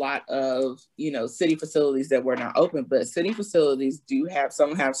were a lot of city facilities that were not open, but city facilities do have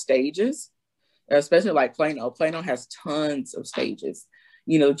stages, especially like Plano. Plano has tons of stages,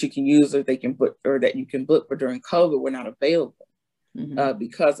 that you can use or that you can book, but during COVID were not available. Mm-hmm.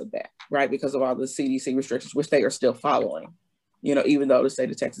 Because of that, right? Because of all the CDC restrictions, which they are still following, even though the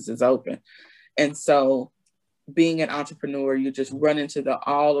state of Texas is open. And so being an entrepreneur, you just run into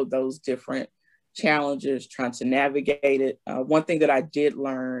all of those different challenges trying to navigate it. One thing that I did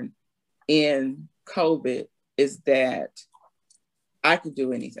learn in COVID is that I could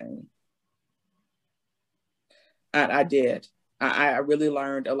do anything. I did. I really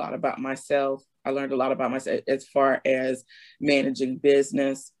learned a lot about myself. I learned a lot about myself as far as managing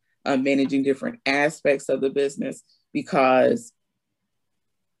business, managing different aspects of the business, because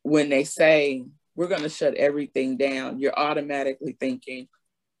when they say we're going to shut everything down, you're automatically thinking,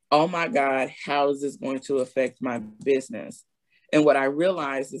 oh my God, how is this going to affect my business? And what I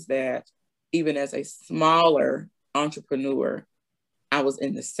realized is that even as a smaller entrepreneur, I was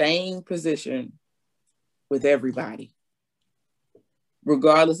in the same position with everybody.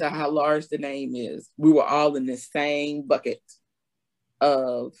 Regardless of how large the name is, we were all in the same bucket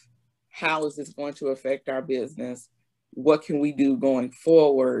of how is this going to affect our business? What can we do going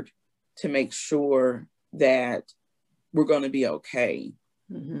forward to make sure that we're going to be okay,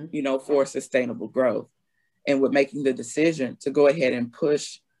 for sustainable growth? And with making the decision to go ahead and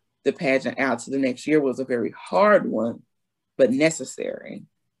push the pageant out to the next year was a very hard one, but necessary,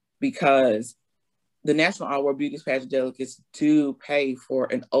 because the National All World Beauty Pageant delegates do pay for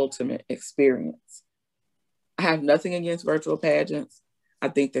an ultimate experience. I have nothing against virtual pageants. I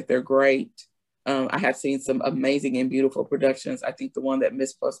think that they're great. I have seen some amazing and beautiful productions. I think the one that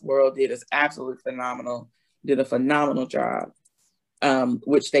Miss Plus World did is absolutely phenomenal, did a phenomenal job,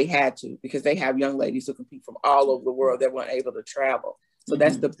 which they had to, because they have young ladies who compete from all over the world that weren't able to travel. So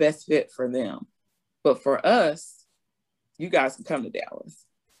that's the best fit for them. But for us, you guys can come to Dallas.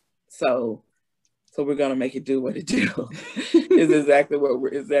 So we're gonna make it do what it do. Is exactly what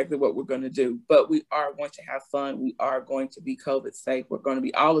we're gonna do. But we are going to have fun. We are going to be COVID safe. We're going to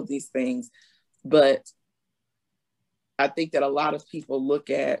be all of these things. But I think that a lot of people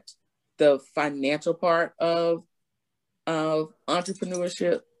look at the financial part of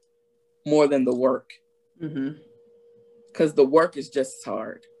entrepreneurship more than the work. Because the work is just as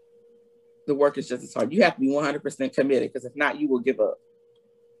hard. The work is just as hard. You have to be 100% committed, because if not, you will give up.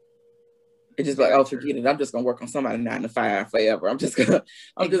 It's just like, oh, forget it. I'm just gonna work on somebody 9 to 5 forever. I'm just gonna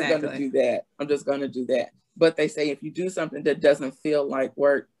do that. I'm just gonna do that. But they say if you do something that doesn't feel like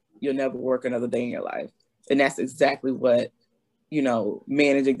work, you'll never work another day in your life. And that's exactly what,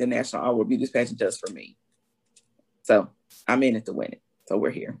 managing the National All World Beauty Pageant does for me. So I'm in it to win it. So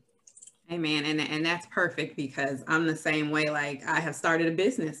we're here. Amen. And that's perfect, because I'm the same way. Like, I have started a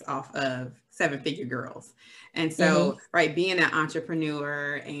business off of Seven Figure Girls. And so, right, being an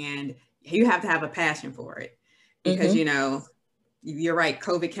entrepreneur, and you have to have a passion for it, because, you're right.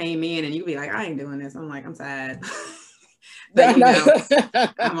 COVID came in and you be like, I ain't doing this. I'm like, I'm sad. But,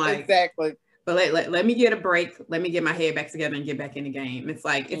 I'm like, exactly. But let me get a break. Let me get my head back together and get back in the game. It's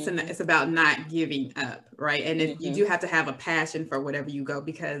like, it's about not giving up, right? And if you do have to have a passion for whatever you go,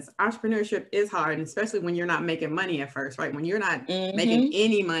 because entrepreneurship is hard, and especially when you're not making money at first, right? When you're not making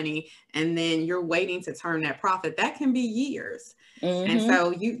any money, and then you're waiting to turn that profit, that can be years. And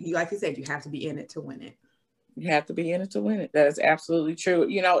so you, like you said, you have to be in it to win it. You have to be in it to win it. That is absolutely true.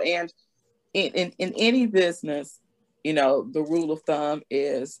 And in any business, the rule of thumb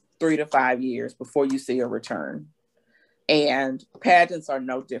is 3 to 5 years before you see a return. And pageants are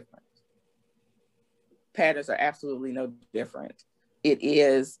no different. Pageants are absolutely no different. It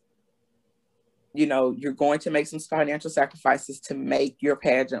is, you're going to make some financial sacrifices to make your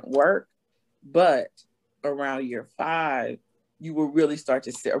pageant work. But around year 5, you will really start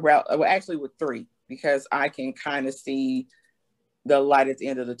to see actually with 3, because I can kind of see the light at the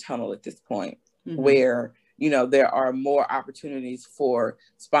end of the tunnel at this point, where there are more opportunities for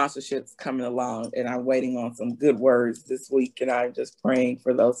sponsorships coming along, and I'm waiting on some good words this week, and I'm just praying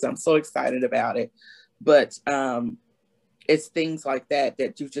for those. So I'm so excited about it. But it's things like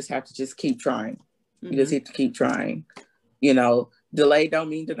that you just have to just keep trying. You just have to keep trying. Delay don't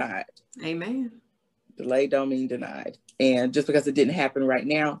mean denied. Amen. Delay don't mean denied. And just because it didn't happen right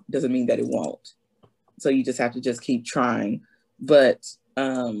now doesn't mean that it won't. So you just have to just keep trying. But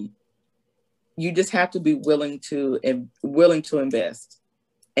you just have to be willing to invest,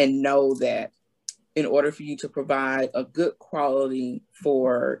 and know that in order for you to provide a good quality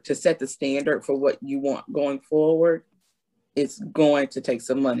to set the standard for what you want going forward, it's going to take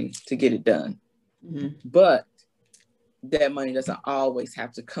some money to get it done. But that money doesn't always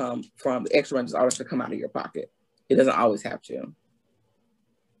have to come from the extra money, doesn't always have to come out of your pocket. It doesn't always have to.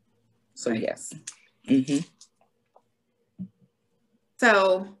 So yes.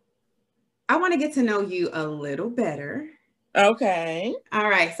 So I want to get to know you a little better. Okay. All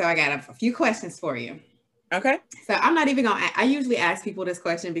right. So I got a few questions for you. Okay. So I'm not even I usually ask people this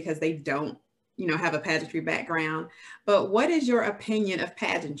question because they don't, have a pageantry background. But what is your opinion of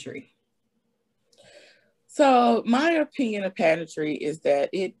pageantry? So my opinion of pageantry is that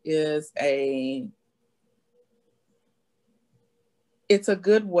it's a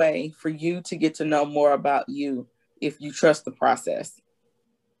good way for you to get to know more about you if you trust the process.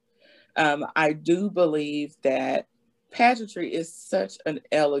 I do believe that pageantry is such an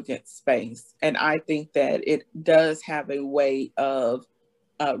elegant space, and I think that it does have a way of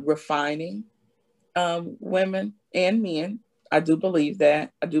refining women and men. I do believe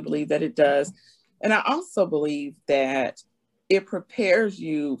that. I do believe that it does. And I also believe that it prepares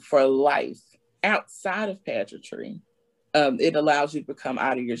you for life outside of pageantry. It allows you to become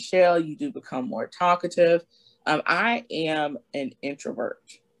out of your shell. You do become more talkative. I am an introvert,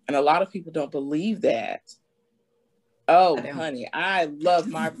 and a lot of people don't believe that. Oh, honey, I love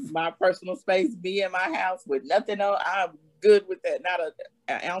my personal space, be in my house with nothing on. I'm good with that, not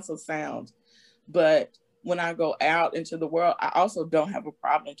an ounce of sound. But when I go out into the world, I also don't have a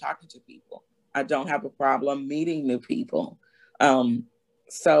problem talking to people. I don't have a problem meeting new people.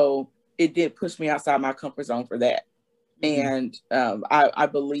 So it did push me outside my comfort zone for that. And I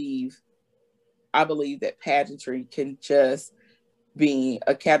believe that pageantry can just be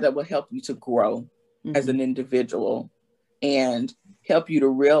a cat that will help you to grow as an individual and help you to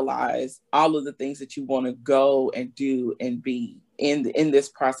realize all of the things that you want to go and do and be in this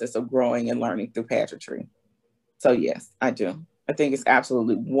process of growing and learning through pageantry. So yes, I do. I think it's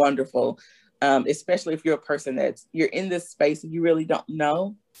absolutely wonderful, especially if you're a person you're in this space and you really don't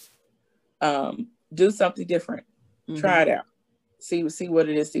know. Do something different. Try it out. See what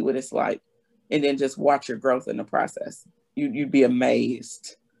it is. See what it's like, and then just watch your growth in the process. You'd be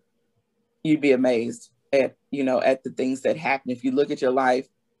amazed. You'd be amazed at the things that happen if you look at your life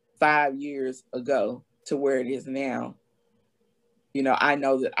 5 years ago to where it is now. I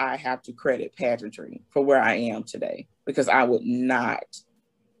know that I have to credit pageantry for where I am today, because I would not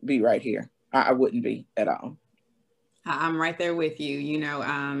be right here. I wouldn't be at all. I'm right there with you.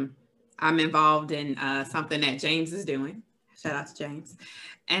 I'm involved in something that James is doing. Shout out to James.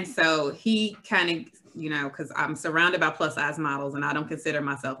 And so he kind of, because I'm surrounded by plus size models, and I don't consider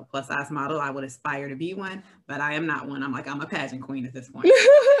myself a plus size model. I would aspire to be one, but I am not one. I'm a pageant queen at this point.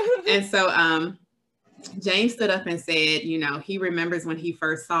 And so James stood up and said, he remembers when he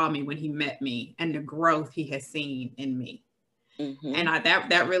first saw me, when he met me, and the growth he has seen in me. And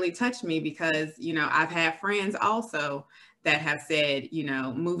that really touched me, because, I've had friends also that have said,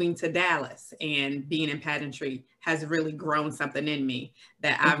 moving to Dallas and being in pageantry has really grown something in me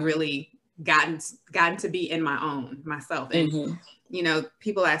that I've really gotten to be in my own myself. And,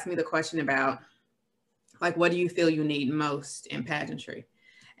 people ask me the question about, like, what do you feel you need most in pageantry?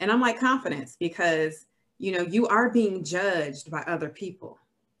 And I'm like, confidence, because, you are being judged by other people.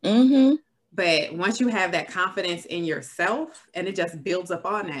 But once you have that confidence in yourself, and it just builds up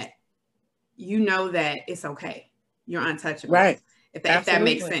on that, that it's okay. You're untouchable. Right. If that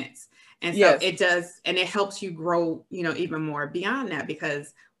makes sense. And so it does, and it helps you grow, even more beyond that,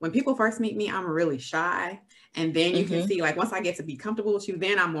 because when people first meet me, I'm really shy. And then you can see, like, once I get to be comfortable with you,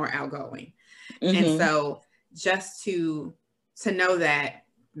 then I'm more outgoing. And so just to know that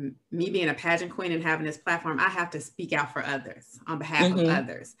me being a pageant queen and having this platform, I have to speak out for others on behalf of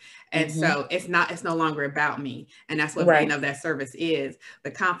others. And so it's no longer about me. And that's what being of that service is.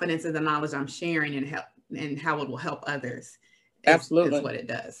 The confidence and the knowledge I'm sharing and how it will help others. Absolutely. Is what it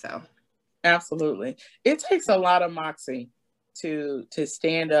does. So absolutely. It takes a lot of moxie to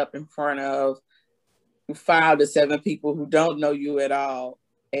stand up in front of 5 to 7 people who don't know you at all,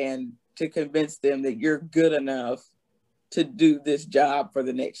 and to convince them that you're good enough to do this job for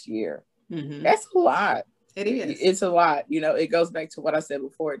the next year. That's a lot. It is. It's a lot. It goes back to what I said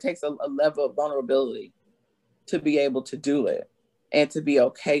before. It takes a level of vulnerability to be able to do it, and to be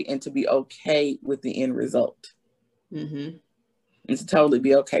okay with the end result. And to totally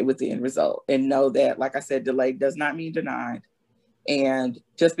be okay with the end result, and know that, like I said, delayed does not mean denied. And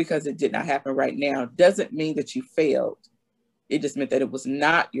just because it did not happen right now doesn't mean that you failed. It just meant that it was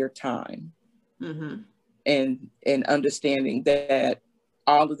not your time. And understanding that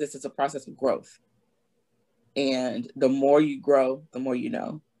all of this is a process of growth. And the more you grow, the more you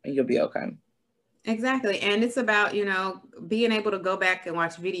know, and you'll be okay. Exactly. And it's about, being able to go back and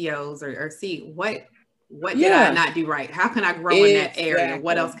watch videos or see what did I not do right? How can I grow in that area?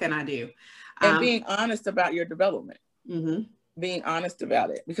 What else can I do? And being honest about your development. Being honest about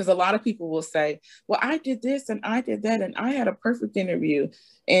it, because a lot of people will say, well, I did this and I did that and I had a perfect interview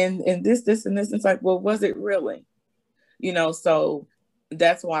and this and this. It's like, well, was it really? So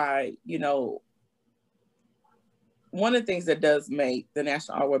that's why, one of the things that does make the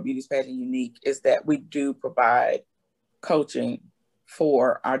National All World Beauty Pageant unique is that we do provide coaching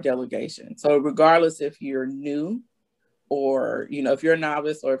for our delegation. So regardless if you're new, or, if you're a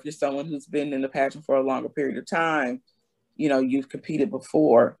novice, or if you're someone who's been in the pageant for a longer period of time, you've competed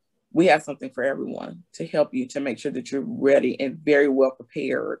before, we have something for everyone to help you to make sure that you're ready and very well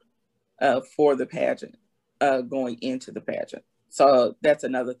prepared for the pageant, going into the pageant. So that's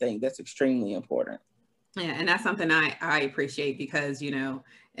another thing that's extremely important. Yeah, and that's something I appreciate, because,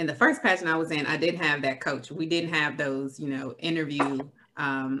 in the first pageant I was in, I didn't have that coach. We didn't have those, interview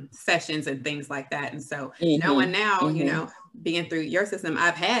sessions and things like that. And so knowing Mm-hmm. now, Mm-hmm. being through your system,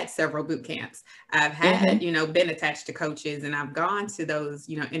 I've had several boot camps. I've Mm-hmm. had, been attached to coaches, and I've gone to those,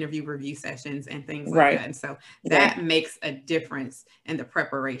 interview review sessions and things like that. Right. And so Right. that makes a difference in the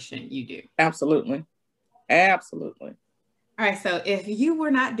preparation you do. Absolutely. Absolutely. All right. So if you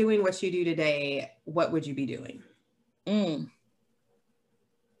were not doing what you do today, what would you be doing?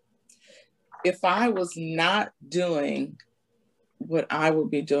 If I was not doing what I would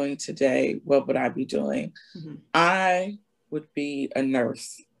be doing today, what would I be doing? Mm-hmm. I would be a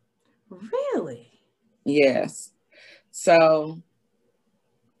nurse. Really? Yes. So,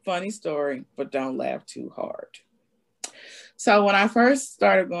 funny story, but don't laugh too hard. So when I first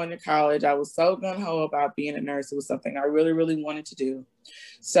started going to college, I was so gung-ho about being a nurse. It was something I really, really wanted to do.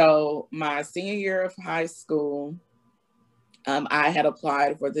 So my senior year of high school, I had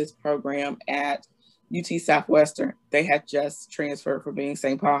applied for this program at UT Southwestern. They had just transferred from being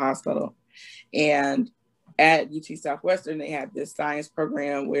St. Paul Hospital. And at UT Southwestern, they had this science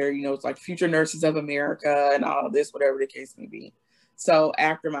program where, it's like Future Nurses of America and all of this, whatever the case may be. So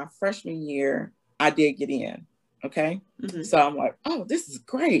after my freshman year, I did get in. Okay. Mm-hmm. So I'm like, oh, this is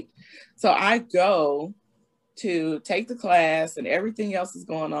great. So I go to take the class and everything else is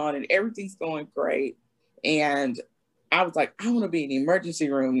going on and everything's going great. And I was like, I want to be an emergency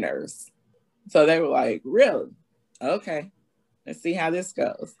room nurse. So they were like, really? Okay. Let's see how this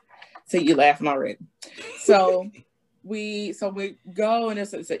goes. See, you laughing already. So we go, and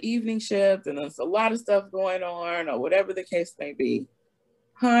it's an evening shift, and there's a lot of stuff going on, or whatever the case may be.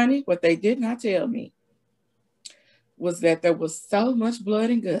 Honey, what they did not tell me was that there was so much blood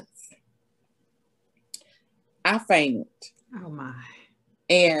and guts. I fainted. Oh my.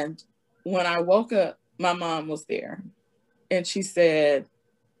 And when I woke up, my mom was there. And she said,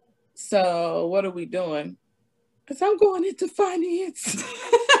 so what are we doing? I said, I'm going into finance.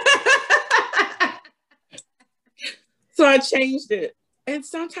 So I changed it. And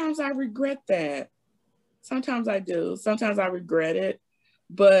sometimes I regret that. Sometimes I do. Sometimes I regret it.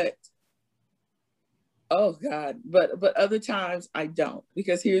 But oh God, but other times I don't,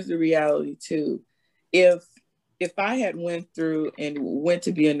 because here's the reality too. If I had went through and went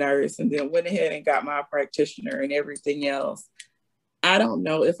to be a nurse and then went ahead and got my practitioner and everything else, I don't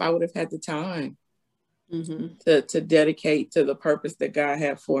know if I would have had the time to dedicate to the purpose that God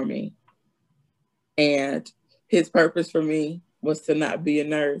had for me. And his purpose for me was to not be a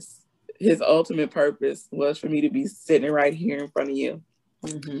nurse. His ultimate purpose was for me to be sitting right here in front of you.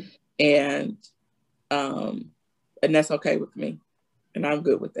 And that's okay with me. And I'm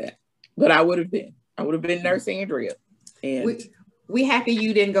good with that. But I would have been Nurse Andrea. And we happy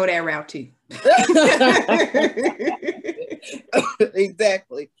you didn't go that route too.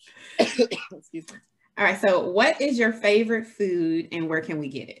 Exactly. Excuse me. All right. So what is your favorite food and where can we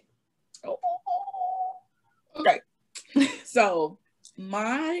get it? Okay. So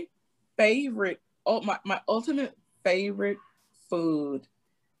my ultimate favorite food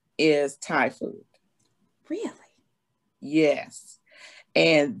is Thai food. Really? Yes.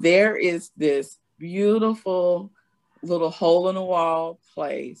 And there is this beautiful little hole in the wall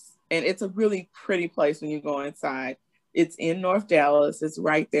place. And it's a really pretty place when you go inside. It's in North Dallas. It's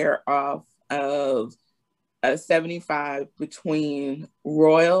right there off of 75 between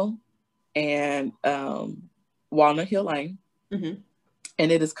Royal and Walnut Hill Lane. And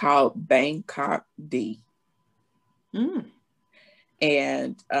it is called Bangkok D.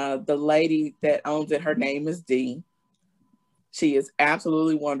 And the lady that owns it, her name is Dee. She is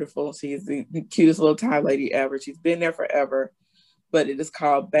absolutely wonderful. She is the cutest little Thai lady ever. She's been there forever, but it is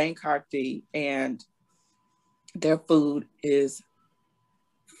called Bangkok D, and their food is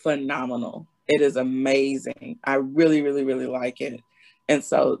phenomenal. It is amazing. I really, really, really like it. And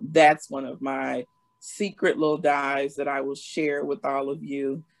so that's one of my secret little dives that I will share with all of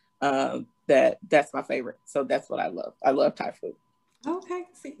you. That's my favorite. So that's what I love. I love Thai food. Okay.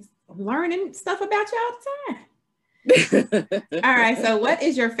 See, I'm learning stuff about you all the time. All right. So what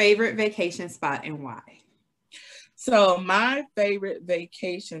is your favorite vacation spot and why? So my favorite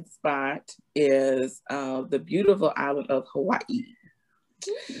vacation spot is the beautiful island of Hawaii.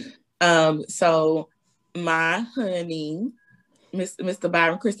 So my honey, Mr.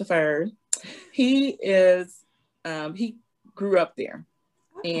 Byron Christopher, he grew up there.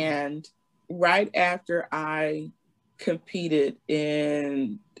 And right after I competed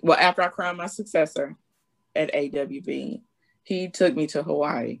after I crowned my successor at AWB, he took me to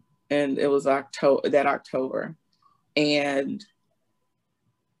Hawaii, and it was October. And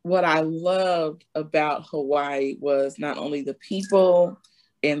what I loved about Hawaii was not only the people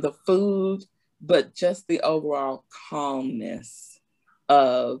and the food, but just the overall calmness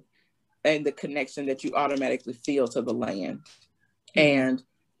of, and the connection that you automatically feel to the land. And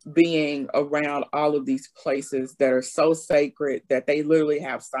being around all of these places that are so sacred that they literally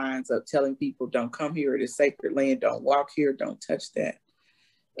have signs up telling people, don't come here, it is sacred land, don't walk here, don't touch that.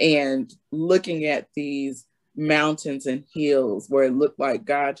 And looking at these mountains and hills where it looked like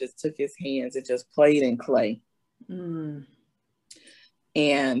God just took his hands and just played in clay.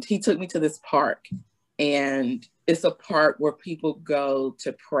 And he took me to this park, and it's a park where people go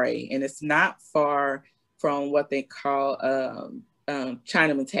to pray, and it's not far from what they call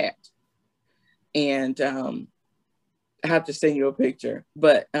Chinaman's Hat. And I have to send you a picture,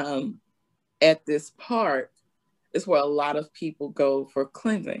 but at this park is where a lot of people go for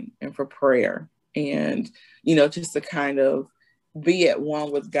cleansing and for prayer, and, you know, just to kind of be at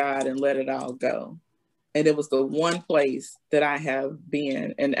one with God and let it all go. And it was the one place that I have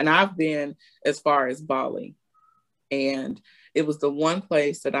been, and I've been as far as Bali, and it was the one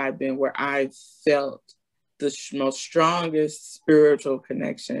place that I've been where I felt the most strongest spiritual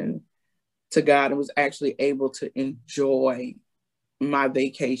connection to God, and was actually able to enjoy my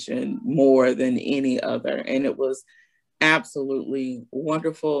vacation more than any other. And it was absolutely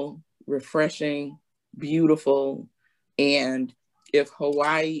wonderful, refreshing, beautiful. And if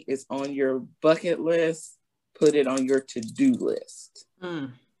Hawaii is on your bucket list, put it on your to-do list.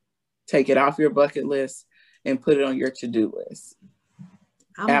 Take it off your bucket list and put it on your to-do list.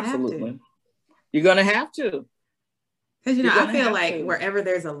 Absolutely. You're going to have to. Because, you know, I feel like wherever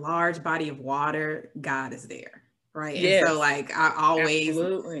there's a large body of water, God is there, right? Yes. And so, like, I always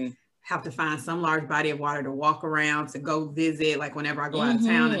have to find some large body of water to walk around, to go visit, like whenever I go out of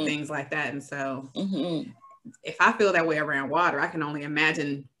town and things like that. And so if I feel that way around water, I can only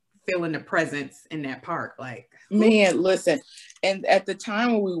imagine feeling the presence in that park. Like, man, listen. And at the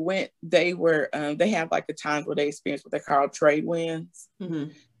time when we went, they were, they have like the times where they experienced what they call trade winds.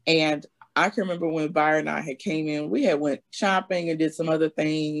 And I can remember when Byron and I had came in, we had went shopping and did some other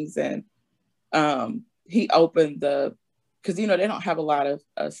things. And he opened because, you know, they don't have a lot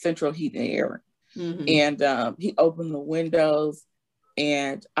of central heat and air. And he opened the windows,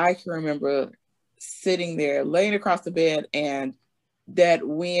 and I can remember sitting there, laying across the bed, and that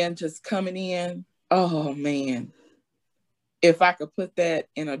wind just coming in. Oh, man. If I could put that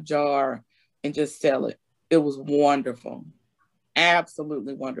in a jar and just sell it, it was wonderful.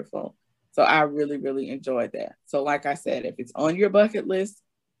 Absolutely wonderful. So I really, really enjoyed that. So like I said, if it's on your bucket list,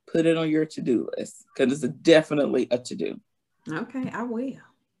 put it on your to-do list, because it's definitely a to-do. Okay, I will.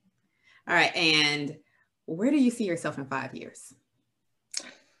 All right. And where do you see yourself in 5 years?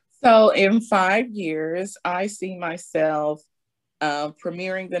 So in 5 years, I see myself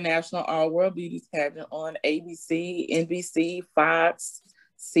premiering the National All World Beauty Pageant on ABC, NBC, Fox,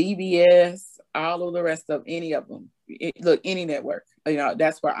 CBS, all of the rest of any of them. Any network. You know,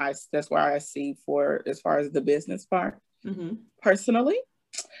 that's where I see for as far as the business part. Personally,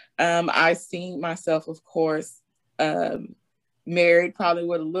 I see myself, of course, married, probably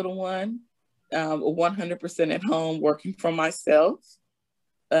with a little one, 100% at home, working for myself,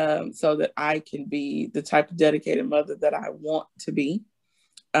 so that I can be the type of dedicated mother that I want to be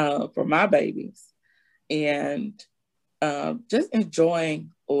for my babies, and just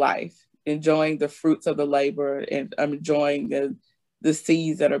enjoying life, enjoying the fruits of the labor, and I'm enjoying the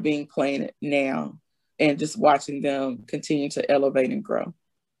seeds that are being planted now, and just watching them continue to elevate and grow,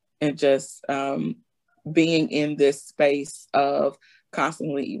 and just being in this space of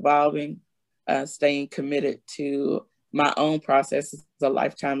constantly evolving, staying committed to my own process as a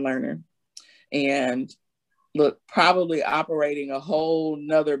lifetime learner, and probably operating a whole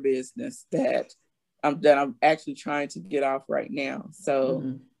nother business that I'm actually trying to get off right now.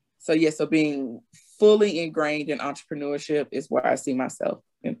 So so being fully ingrained in entrepreneurship is where I see myself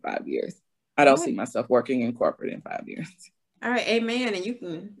in 5 years. I don't see myself working in corporate in 5 years. All right, amen. And you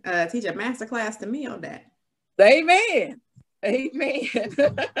can teach a masterclass to me on that. Amen. Amen.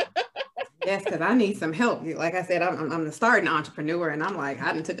 Yes, because I need some help. Like I said, I'm the starting entrepreneur, and I'm like,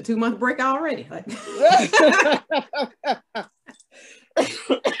 I done took a 2-month break already. Like,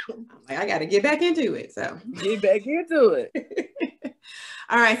 I got to get back into it. So get back into it.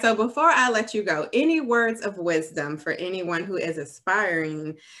 All right. So before I let you go, any words of wisdom for anyone who is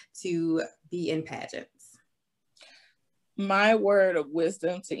aspiring to be in pageants? My word of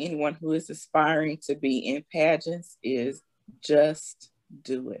wisdom to anyone who is aspiring to be in pageants is just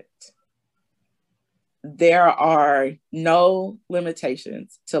do it. There are no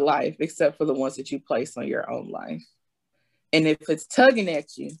limitations to life except for the ones that you place on your own life. And if it's tugging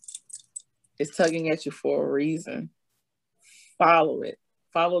at you, it's tugging at you for a reason. Follow it.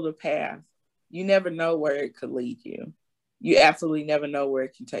 Follow the path. You never know where it could lead you. You absolutely never know where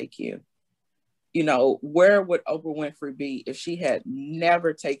it can take you. You know, where would Oprah Winfrey be if she had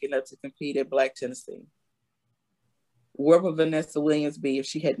never taken up to compete at Black Tennessee? Where would Vanessa Williams be if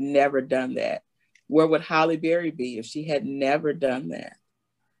she had never done that? Where would Halle Berry be if she had never done that?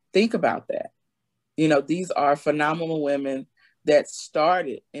 Think about that. You know, these are phenomenal women that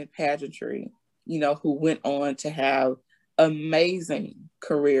started in pageantry, you know, who went on to have amazing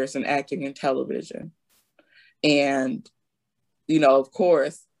careers in acting and television. And, you know, of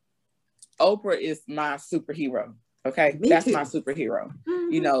course, Oprah is my superhero. Okay. That's my superhero.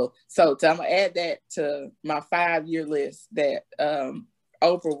 Mm-hmm. You know, so I'm gonna add that to my 5-year list that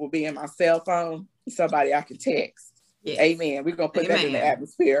Oprah will be in my cell phone, somebody I can text. Yes. Amen. We're gonna put that in the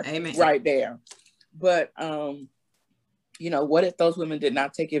atmosphere. Amen. Right there. But you know, what if those women did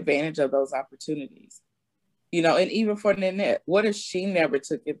not take advantage of those opportunities? You know, and even for Nanette, what if she never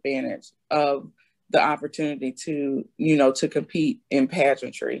took advantage of the opportunity to, you know, to compete in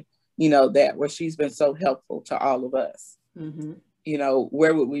pageantry? You know, that where she's been so helpful to all of us. Mm-hmm. You know,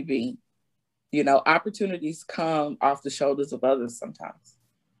 where would we be? You know, opportunities come off the shoulders of others sometimes.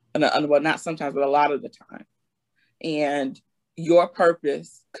 Well, not sometimes, but a lot of the time. And your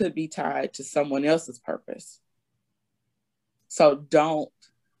purpose could be tied to someone else's purpose. So don't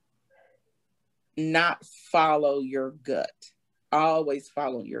not follow your gut. Always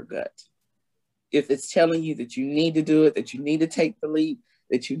follow your gut. If it's telling you that you need to do it, that you need to take the leap,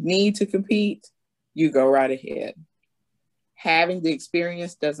 that you need to compete, you go right ahead. Having the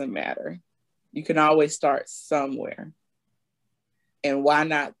experience doesn't matter. You can always start somewhere. And why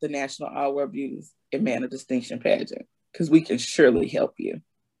not the National All World Beauties and Man of Distinction pageant? Because we can surely help you.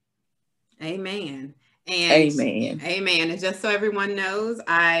 Amen. And amen. Amen. And just so everyone knows,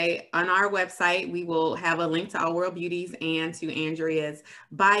 on our website, we will have a link to All World Beauties and to Andrea's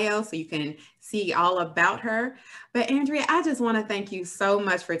bio, so you can see all about her. But Andrea, I just want to thank you so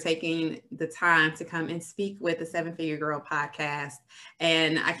much for taking the time to come and speak with the Seven Figure Girl podcast.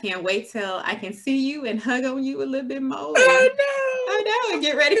 And I can't wait till I can see you and hug on you a little bit more. I know. And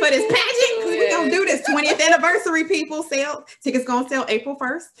get ready for this pageant, because we're going to do this 20th anniversary, people. Tickets going to sell April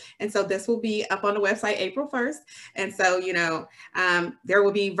 1st. And so this will be up on the website April 1st. And so, you know, there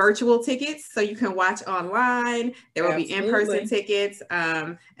will be virtual tickets so you can watch online. There will be in-person tickets.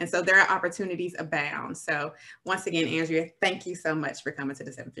 And so there are opportunities abound. So once again, Andrea, thank you so much for coming to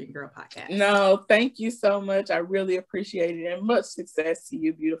the Seven Figure Girl podcast. No, thank you so much. I really appreciate it. And much success to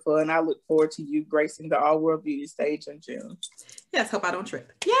you, beautiful. And I look forward to you gracing the All World Beauty stage in June. Yes, hope I don't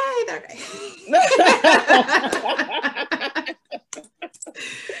trip. Yay, there.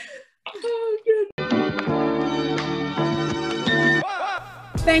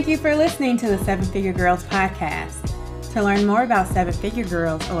 Thank you for listening to the Seven Figure Girls podcast. To learn more about Seven Figure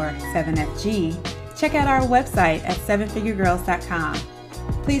Girls, or 7FG, check out our website at sevenfiguregirls.com.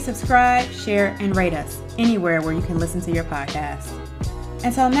 Please subscribe, share, and rate us anywhere where you can listen to your podcast.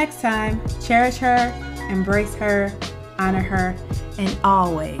 Until next time, cherish her, embrace her, honor her, and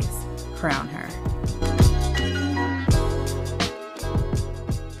always crown her.